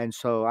 And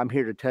so I'm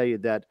here to tell you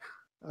that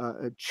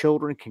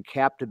children can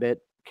captivate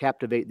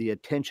the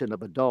attention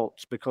of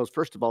adults because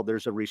first of all,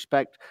 there's a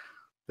respect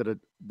that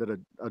a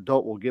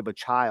adult will give a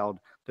child,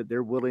 that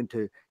they're willing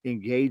to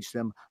engage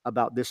them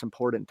about this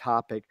important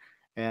topic.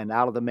 And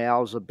out of the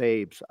mouths of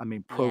babes, I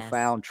mean,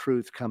 Yes. profound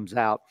truth comes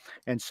out.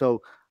 And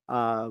so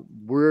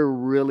we're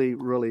really,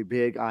 really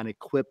big on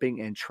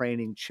equipping and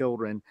training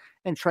children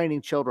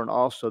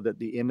also that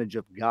the image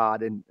of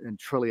God. And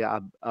truly, I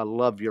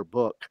love your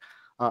book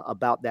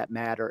about that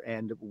matter.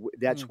 And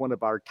that's Mm. one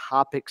of our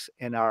topics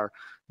in our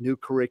new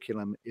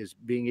curriculum is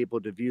being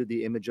able to view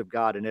the image of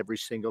God in every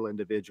single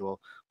individual,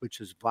 which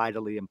is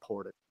vitally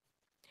important.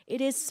 It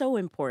is so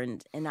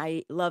important, and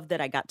I love that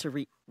I got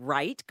to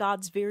write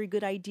God's Very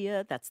Good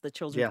Idea. That's the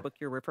children's Yeah, book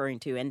you're referring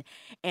to, and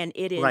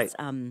it right. is,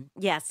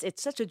 yes,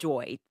 it's such a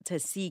joy to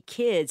see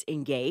kids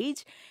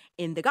engage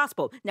in the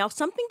gospel. Now,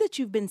 something that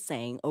you've been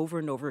saying over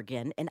and over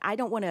again, and I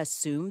don't want to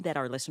assume that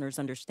our listeners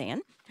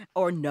understand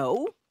or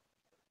know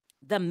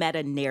the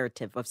meta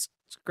narrative of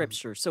Mhm.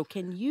 Scripture. So,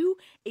 can you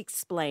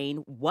explain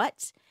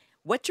what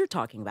you're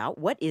talking about?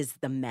 What is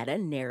the meta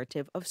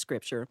narrative of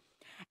Scripture?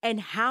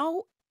 And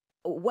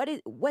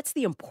what's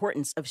the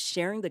importance of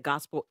sharing the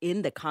gospel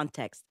in the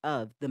context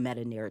of the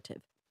meta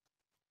narrative?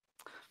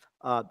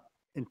 Uh,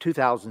 in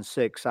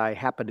 2006, I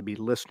happened to be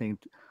listening,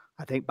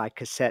 I think by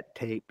cassette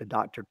tape, to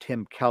Dr.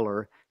 Tim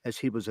Keller as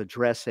he was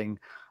addressing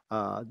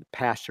the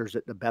pastors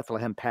at the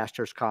Bethlehem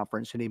Pastors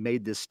Conference. And he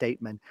made this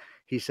statement.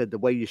 He said, the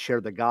way you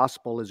share the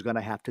gospel is going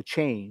to have to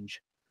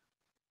change.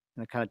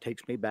 And it kind of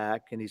takes me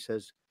back. And he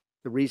says,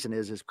 the reason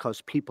is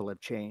because people have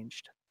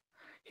changed.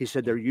 He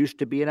said Yeah. there used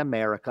to be in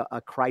America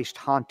a Christ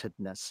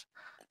hauntedness.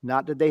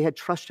 Not that they had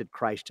trusted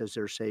Christ as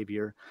their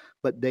savior,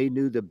 but they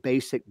knew the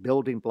basic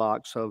building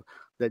blocks of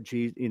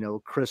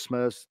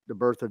Christmas, the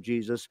birth of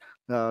Jesus,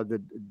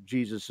 the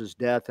Jesus's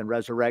death and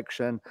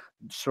resurrection,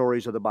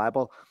 stories of the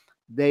Bible.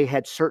 They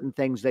had certain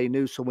things they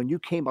knew. So when you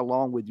came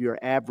along with your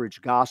average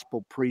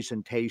gospel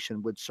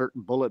presentation with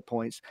certain bullet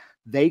points,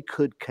 they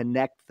could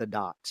connect the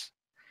dots.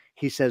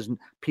 He says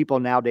people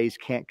nowadays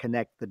can't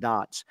connect the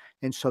dots.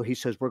 And so he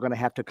says we're going to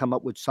have to come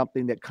up with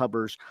something that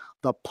covers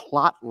the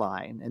plot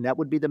line. And that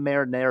would be the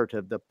mere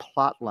narrative, the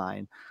plot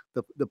line,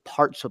 the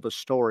parts of a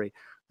story,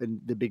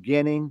 the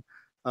beginning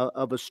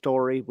of a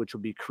story, which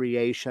would be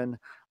creation,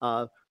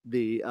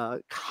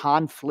 the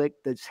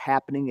conflict that's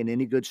happening in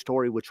any good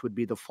story, which would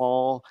be the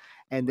fall.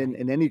 And then Right.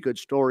 in any good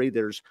story,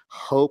 there's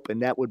hope.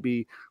 And that would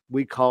be,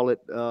 we call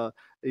it,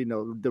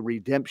 the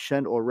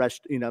redemption or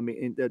rest, I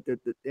mean,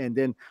 and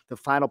then the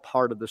final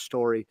part of the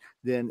story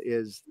then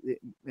is,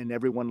 and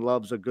everyone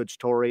loves a good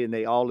story, and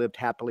they all lived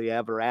happily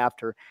ever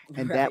after,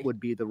 and that Right. would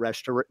be the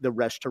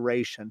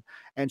restoration.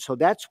 And so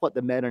that's what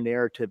the meta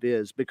narrative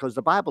is, because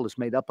the Bible is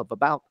made up of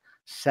about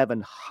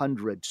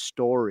 700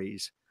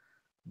 stories,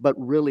 but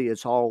really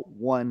it's all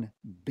one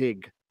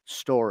big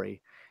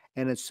story,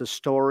 and it's the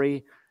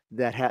story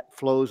that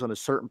flows on a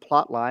certain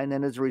plot line,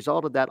 and as a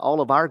result of that,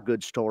 all of our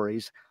good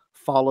stories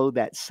follow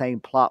that same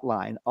plot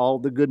line. All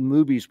the good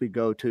movies we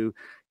go to,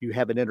 you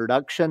have an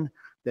introduction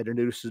that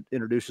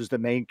introduces the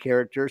main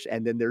characters,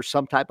 and then there's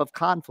some type of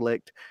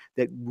conflict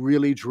that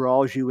really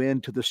draws you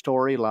into the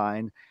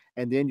storyline,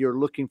 and then you're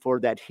looking for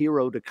that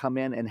hero to come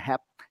in and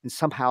have and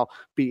somehow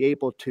be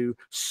able to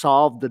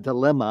solve the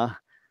dilemma,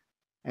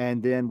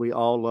 and then we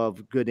all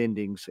love good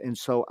endings. And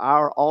so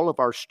our all of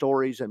our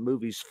stories and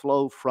movies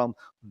flow from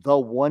the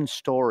one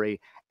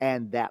story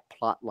and that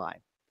plot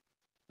line.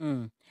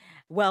 Mm.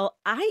 Well,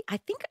 I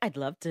think I'd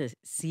love to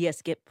see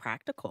us get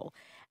practical.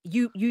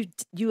 You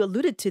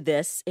alluded to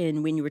this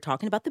in when you were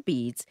talking about the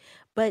beads,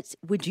 but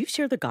would you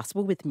share the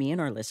gospel with me and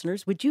our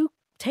listeners? Would you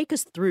take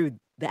us through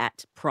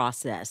that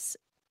process?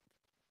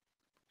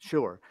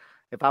 Sure.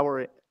 If I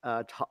were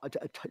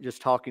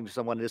just talking to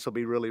someone, this will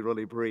be really,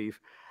 really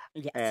brief,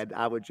 Yes. and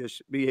I would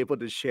just be able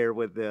to share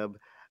with them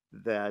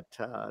that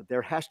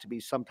there has to be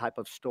some type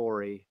of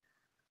story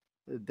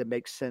that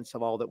makes sense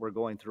of all that we're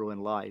going through in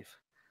life,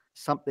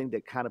 something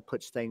that kind of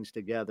puts things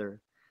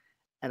together.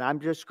 And I'm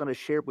just going to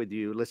share with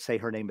you, let's say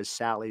her name is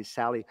Sally.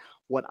 Sally,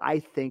 what I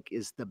think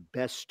is the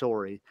best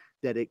story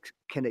that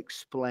can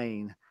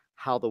explain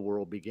how the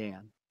world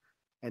began.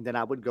 And then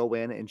I would go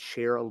in and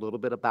share a little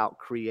bit about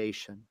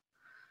creation.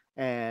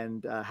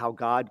 and how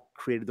God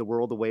created the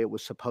world the way it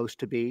was supposed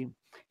to be.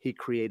 He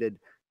created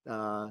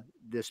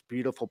this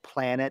beautiful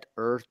planet,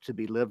 Earth, to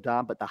be lived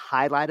on. But the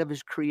highlight of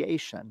his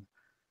creation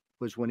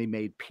was when he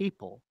made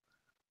people,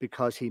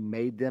 because he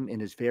made them in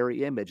his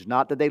very image.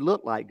 Not that they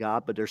look like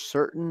God, but there's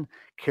certain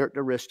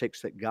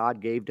characteristics that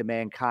God gave to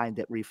mankind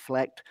that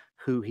reflect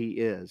who he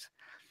is.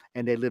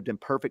 And they lived in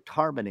perfect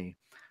harmony.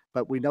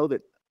 But we know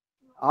that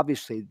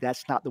obviously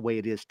that's not the way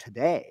it is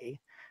today.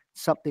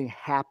 Something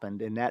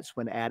happened, and that's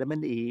when Adam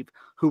and Eve,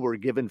 who were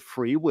given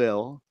free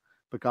will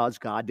because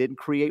God didn't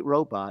create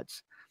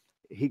robots,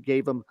 he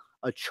gave them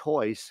a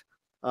choice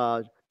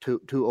uh, to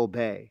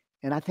obey.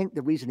 And I think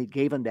the reason he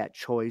gave them that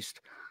choice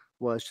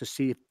was to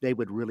see if they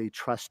would really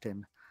trust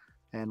him.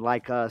 And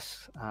like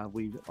us,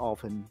 we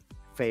often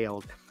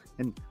failed.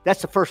 And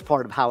that's the first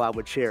part of how I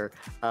would share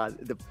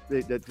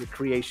the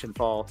creation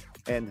fall.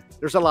 And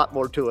there's a lot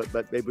more to it,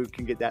 but maybe we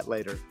can get that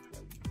later.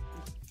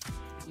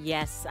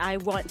 Yes, I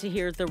want to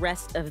hear the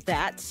rest of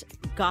that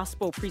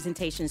gospel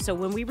presentation. So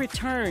when we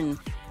return,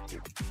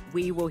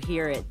 we will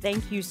hear it.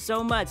 Thank you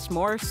so much.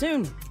 More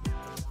soon.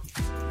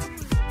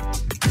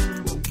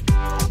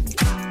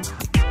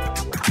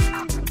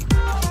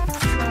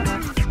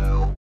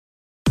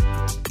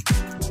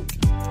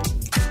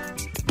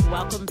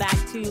 Welcome back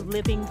to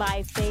Living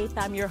by Faith.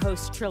 I'm your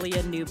host,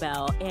 Trillia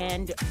Newbell.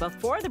 And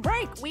before the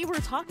break, we were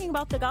talking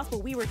about the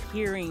gospel. We were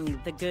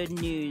hearing the good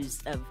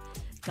news of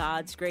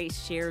God's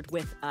grace shared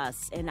with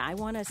us. And I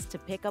want us to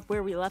pick up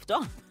where we left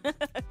off.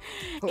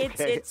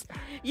 Okay.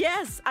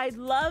 Yes, I'd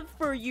love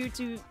for you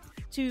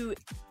to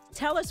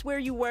tell us where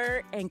you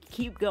were and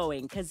keep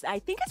going, because I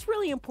think it's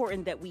really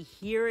important that we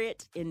hear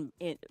it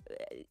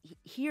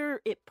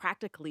hear it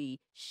practically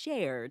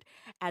shared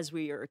as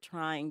we are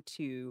trying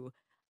to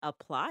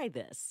apply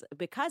this,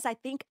 because I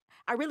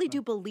really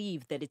do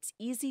believe that it's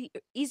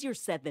easier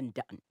said than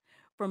done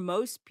for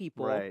most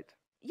people. Right.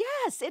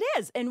 Yes, it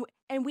is. And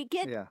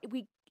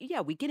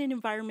Yeah. we get in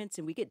environments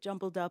and we get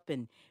jumbled up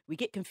and we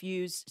get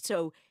confused.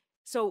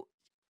 So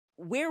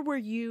where were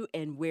you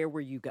and where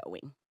were you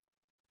going?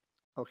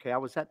 Okay. I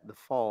was at the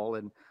fall,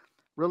 and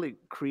really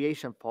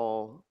creation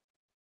fall,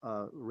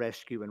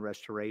 rescue and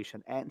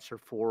restoration answer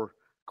four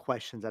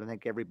questions that I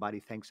think everybody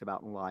thinks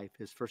about in life.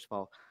 Is first of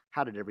all,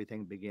 how did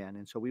everything begin?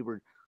 And so we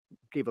were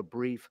gave a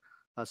brief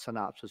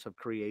synopsis of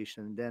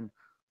creation. Then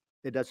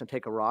it doesn't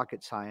take a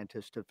rocket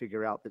scientist to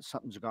figure out that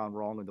something's gone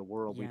wrong in the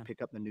world. We Yeah.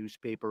 pick up the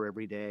newspaper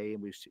every day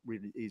and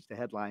read these the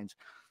headlines,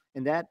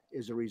 and that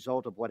is a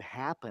result of what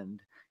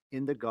happened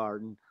in the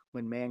garden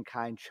when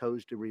mankind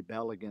chose to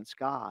rebel against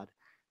God,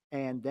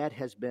 and that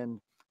has been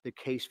the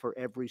case for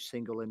every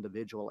single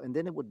individual. And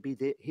then it would be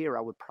here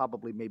I would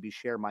probably maybe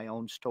share my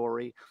own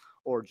story,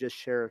 or just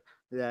share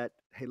that,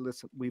 hey,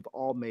 listen, we've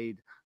all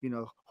made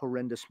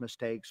horrendous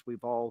mistakes.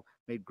 We've all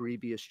made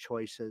grievous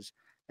choices,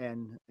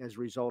 and as a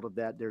result of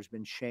that, there's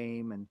been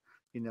shame and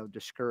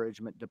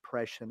discouragement,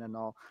 depression, and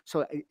all.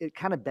 So it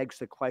kind of begs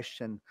the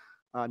question,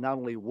 not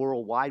only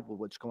worldwide with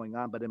what's going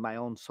on, but in my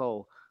own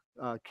soul,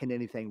 can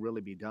anything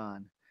really be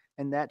done?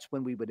 And that's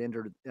when we would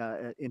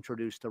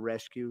introduce the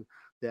rescue,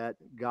 that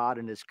God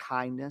in his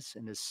kindness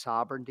and his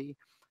sovereignty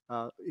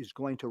is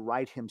going to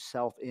write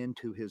himself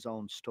into his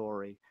own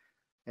story.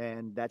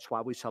 And that's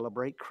why we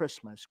celebrate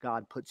Christmas.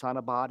 God puts on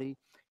a body.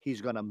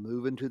 He's going to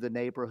move into the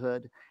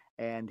neighborhood,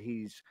 and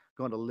he's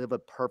going to live a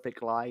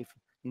perfect life.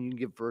 And you can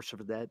give verse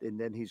for that. And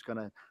then he's going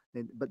to,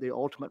 but the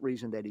ultimate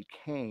reason that he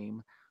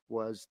came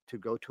was to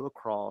go to a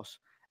cross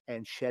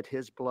and shed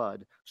his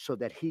blood so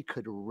that he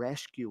could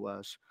rescue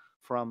us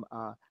from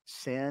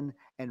sin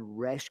and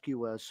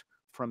rescue us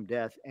from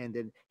death. And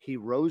then he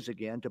rose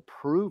again to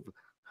prove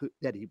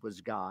that he was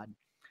God.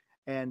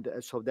 And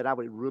so that I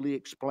would really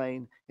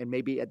explain, and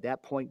maybe at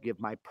that point give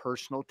my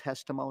personal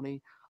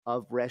testimony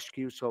of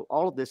rescue. So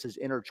all of this is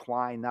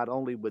intertwined not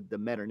only with the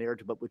meta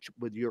narrative, but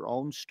with your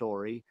own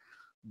story,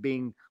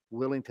 being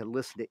willing to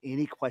listen to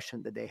any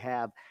question that they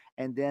have.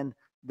 And then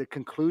the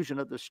conclusion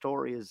of the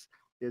story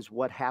is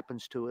what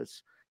happens to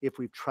us if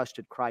we've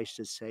trusted Christ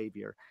as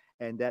Savior.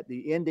 And that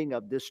the ending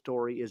of this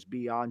story is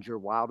beyond your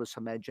wildest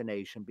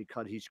imagination,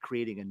 because he's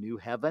creating a new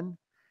heaven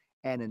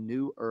and a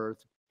new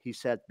earth. He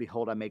said,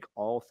 behold, I make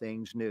all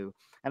things new.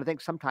 And I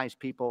think sometimes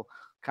people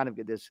kind of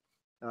get this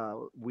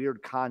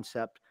weird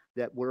concept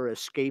that we're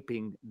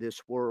escaping this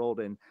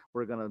world and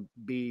we're going to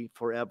be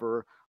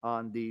forever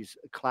on these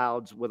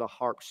clouds with a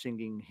harp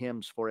singing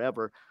hymns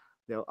forever.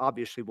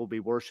 Obviously, we'll be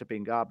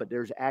worshiping God, but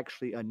there's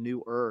actually a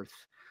new earth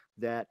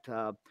that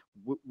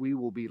we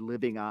will be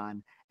living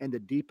on. And the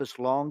deepest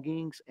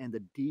longings and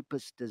the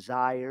deepest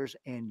desires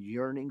and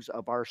yearnings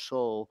of our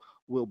soul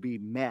will be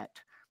met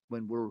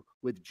when we're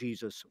with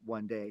Jesus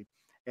one day.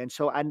 And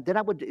so, and then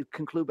I would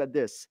conclude by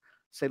this: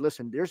 say,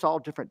 listen, there's all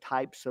different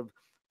types of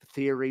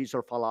theories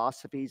or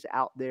philosophies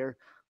out there,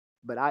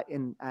 but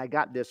I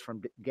got this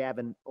from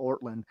Gavin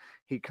Ortlund.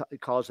 He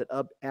calls it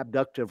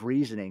abductive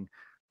reasoning.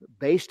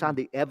 Based on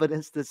the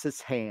evidence that's at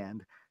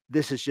hand,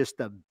 this is just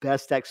the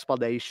best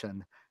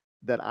explanation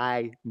that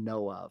I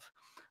know of.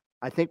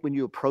 I think when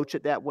you approach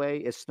it that way,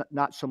 it's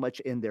not so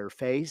much in their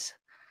face.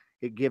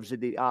 It gives it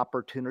the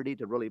opportunity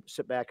to really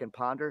sit back and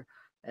ponder.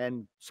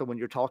 And so when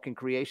you're talking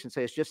creation,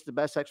 say it's just the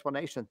best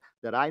explanation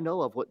that I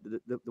know of what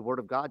the Word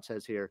of God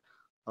says here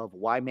of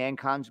why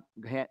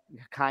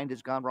kind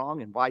has gone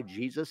wrong and why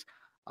Jesus,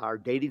 our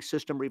dating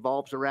system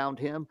revolves around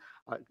him.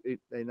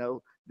 The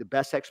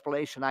best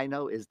explanation I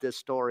know is this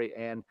story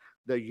and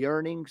the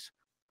yearnings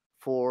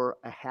for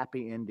a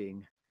happy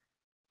ending.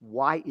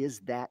 Why is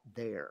that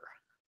there?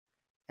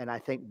 And I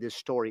think this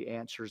story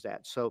answers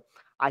that. So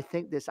I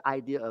think this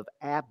idea of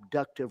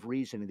abductive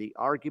reasoning, the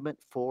argument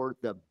for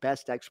the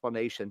best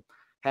explanation,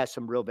 has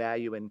some real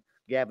value. In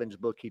Gavin's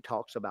book, he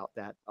talks about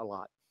that a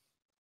lot.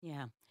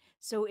 Yeah.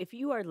 So if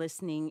you are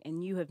listening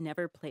and you have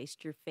never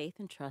placed your faith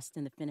and trust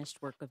in the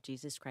finished work of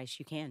Jesus Christ,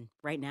 you can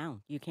right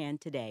now. You can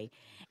today.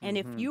 And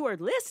if Hmm. you are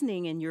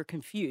listening and you're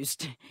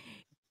confused,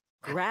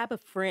 grab a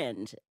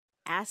friend,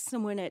 ask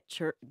someone at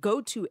church,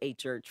 go to a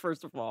church,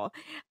 first of all,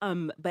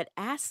 but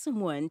ask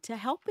someone to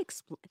help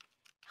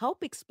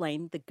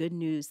explain the good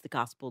news, the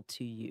gospel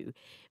to you,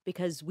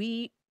 because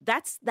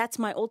that's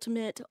my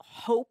ultimate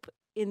hope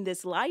in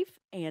this life.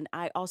 And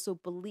I also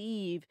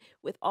believe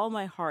with all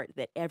my heart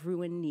that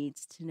everyone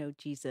needs to know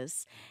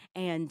Jesus.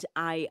 And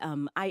I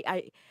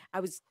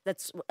was,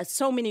 that's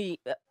so many,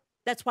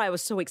 that's why I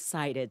was so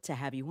excited to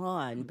have you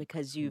on,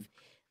 because you've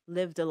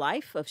lived a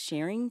life of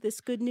sharing this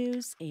good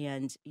news,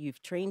 and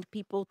you've trained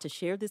people to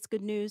share this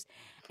good news.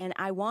 And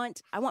I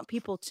want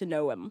people to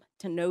know him,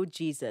 to know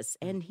Jesus,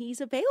 and he's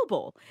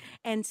available.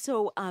 And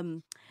so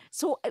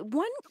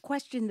one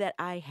question that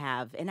I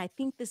have, and I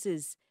think this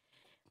is,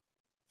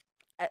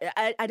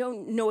 I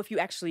don't know if you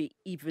actually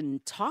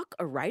even talk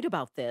or write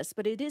about this,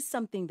 but it is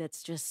something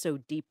that's just so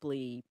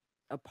deeply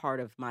a part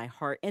of my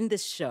heart in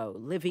this show,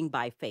 Living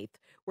by Faith.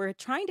 We're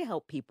trying to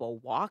help people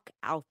walk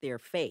out their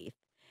faith.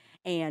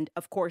 And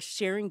of course,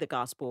 sharing the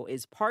gospel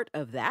is part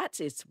of that.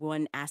 It's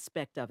one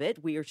aspect of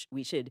it. We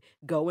should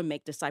go and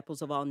make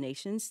disciples of all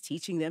nations,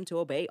 teaching them to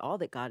obey all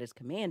that God has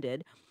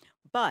commanded.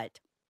 But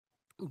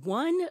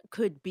one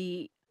could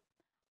be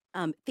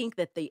think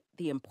that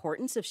the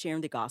importance of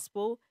sharing the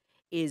gospel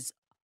is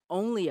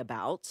only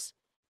about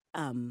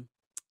um,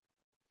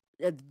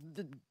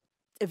 the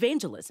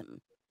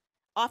evangelism.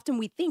 Often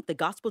we think the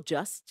gospel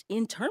just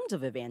in terms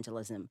of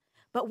evangelism,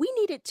 but we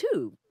need it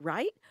too,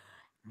 right?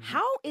 Hmm.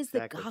 How is the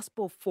Exactly.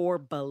 gospel for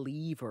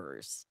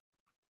believers?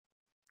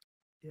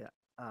 Yeah.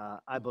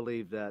 I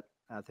believe that,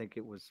 I think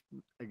it was,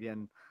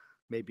 again,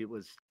 maybe it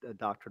was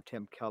Dr.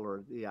 Tim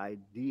Keller, the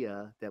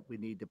idea that we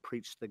need to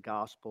preach the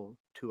gospel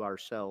to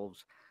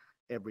ourselves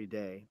every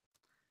day.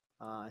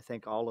 I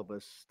think all of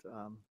us,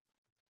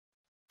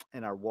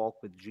 in our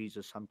walk with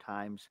Jesus,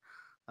 sometimes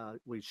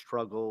we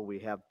struggle, we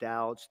have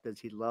doubts. Does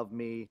he love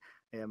me?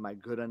 Am I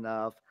good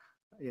enough?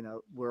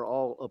 We're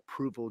all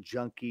approval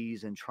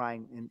junkies and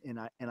trying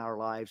in our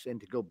lives,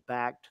 and to go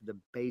back to the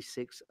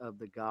basics of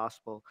the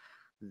gospel,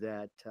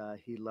 that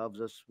he loves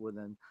us with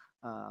an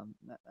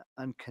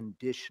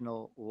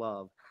unconditional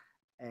love,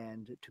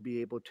 and to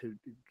be able to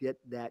get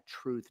that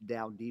truth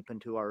down deep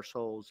into our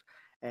souls,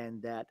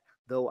 and that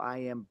though I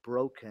am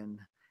broken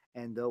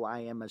and though I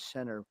am a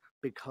sinner,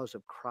 because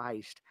of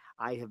Christ,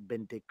 I have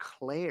been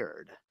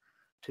declared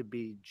to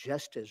be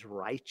just as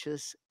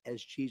righteous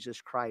as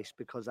Jesus Christ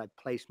because I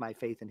placed my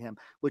faith in him,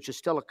 which is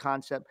still a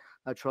concept,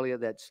 Trillia,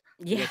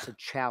 Yeah. that's a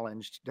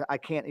challenge. I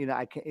can't,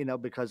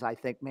 because I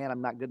think, man,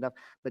 I'm not good enough.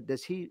 But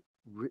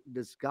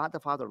does God the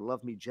Father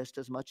love me just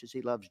as much as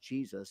he loves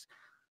Jesus?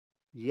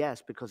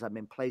 Yes, because I've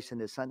been placed in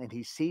his son and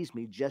he sees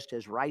me just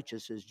as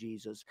righteous as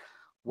Jesus.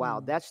 Wow,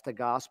 Mm, that's the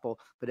gospel,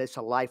 but it's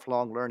a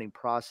lifelong learning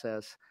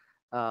process,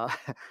 uh,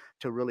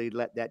 to really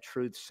let that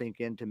truth sink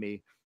into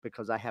me,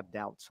 because I have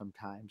doubts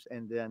sometimes.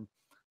 And then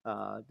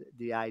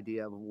the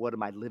idea of what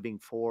am I living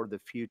for, the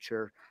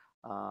future,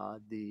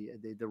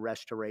 the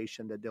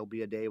restoration, that there'll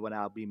be a day when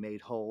I'll be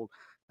made whole.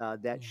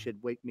 That yeah.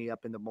 should wake me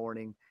up in the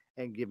morning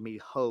and give me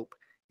hope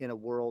in a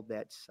world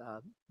that's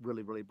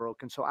really, really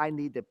broken. So I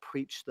need to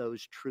preach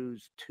those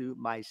truths to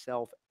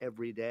myself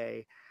every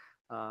day,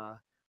 uh,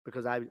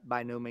 because I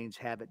by no means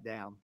have it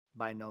down.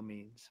 By no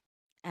means.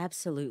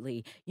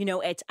 Absolutely.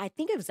 I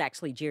think it was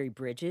actually Jerry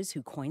Bridges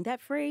who coined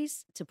that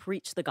phrase, to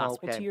preach the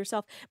gospel to Okay.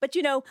 yourself. But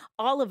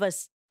all of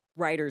us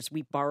writers,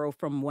 we borrow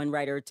from one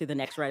writer to the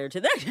next writer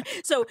to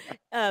the so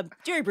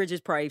Jerry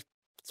Bridges probably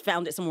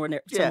found it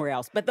Yeah. somewhere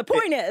else. But the It,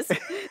 point is,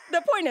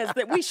 the point is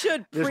that we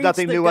should there's preach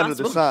nothing the new under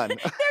the gospel. sun.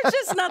 There's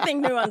just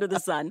nothing new under the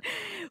sun.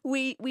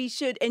 We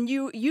should, and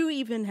you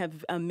even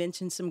have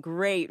mentioned some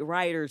great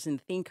writers and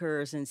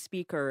thinkers and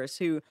speakers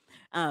who.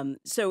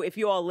 So if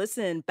you all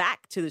listen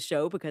back to the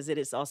show, because it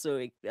is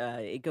also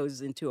it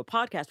goes into a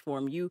podcast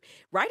form, you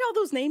write all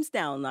those names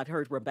down. I've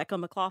heard Rebecca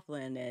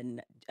McLaughlin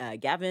and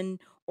Gavin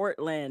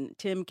Ortland,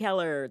 Tim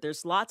Keller.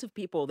 There's lots of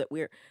people that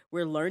we're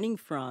learning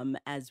from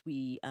as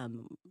we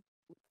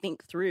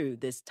think through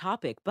this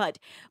topic. But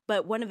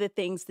one of the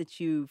things that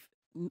you've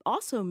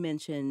also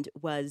mentioned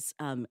was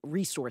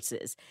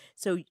resources.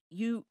 So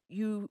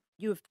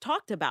you've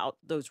talked about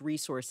those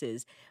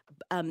resources.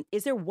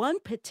 Is there one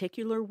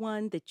particular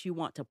one that you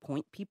want to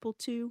point people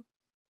to?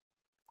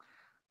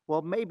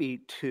 Well,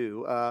 maybe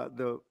two.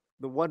 The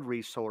one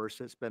resource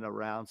that's been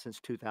around since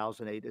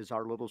 2008 is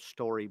our little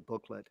story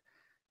booklet,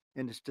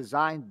 and it's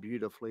designed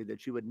beautifully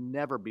that you would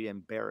never be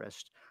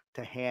embarrassed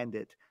to hand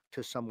it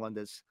to someone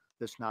that's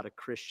not a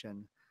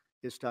Christian.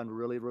 It's done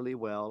really, really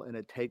well, and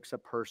it takes a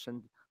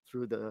person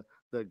through the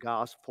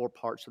gospel, four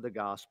parts of the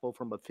gospel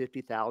from a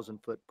 50,000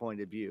 foot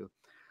point of view.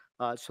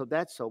 So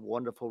that's a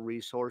wonderful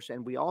resource,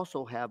 and we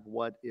also have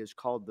what is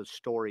called the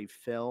story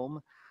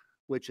film,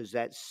 which is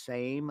that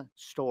same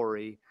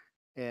story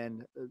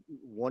and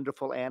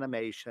wonderful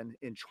animation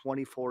in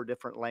 24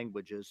 different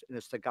languages. And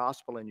it's the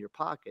gospel in your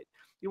pocket.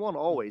 You won't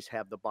always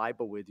have the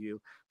Bible with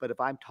you, but if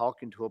I'm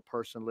talking to a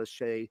person, let's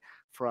say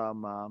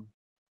from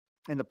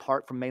in the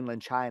part from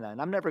mainland China, and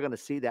I'm never going to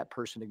see that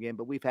person again,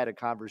 but we've had a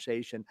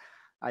conversation.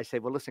 I say,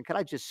 well, listen, can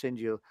I just send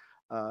you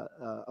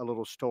a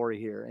little story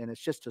here? And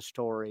it's just a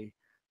story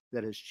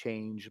that has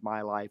changed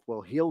my life.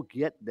 Well, he'll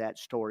get that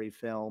story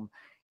film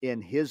in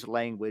his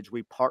language.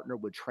 We partner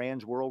with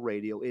Trans World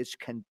Radio. It's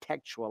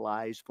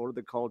contextualized for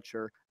the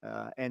culture.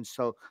 And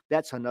so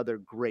that's another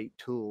great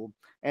tool.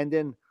 And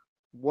then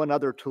one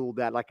other tool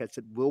that, like I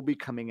said, will be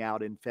coming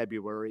out in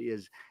February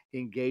is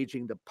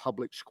engaging the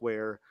public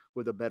square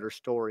with a better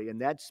story. And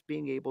that's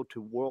being able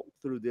to walk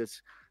through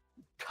this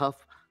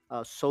tough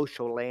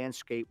social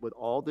landscape with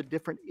all the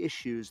different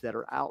issues that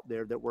are out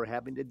there that we're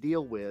having to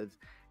deal with.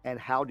 And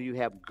how do you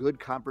have good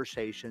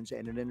conversations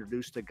and then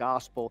introduce the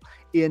gospel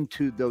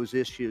into those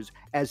issues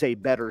as a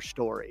better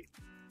story?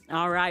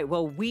 All right.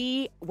 Well,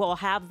 we will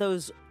have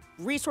those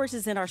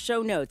resources in our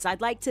show notes.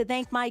 I'd like to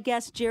thank my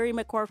guest, Jerry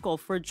McCorkle,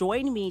 for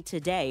joining me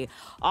today.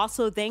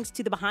 Also, thanks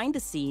to the behind the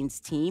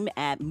scenes team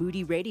at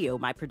Moody Radio,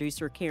 my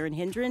producer, Karen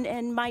Hendren,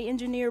 and my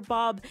engineer,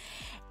 Bob,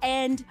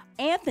 and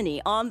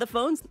Anthony on the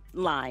phone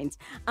lines.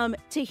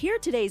 To hear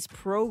today's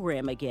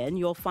program again,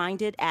 you'll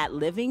find it at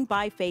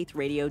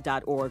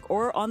livingbyfaithradio.org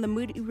or on the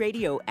Moody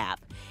Radio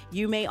app.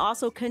 You may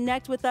also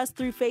connect with us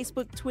through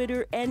Facebook,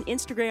 Twitter, and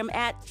Instagram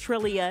at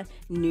Trillia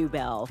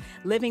Newbell.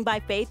 Living by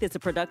Faith is a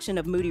production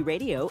of Moody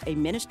Radio, a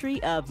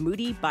ministry of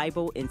Moody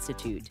Bible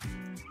Institute.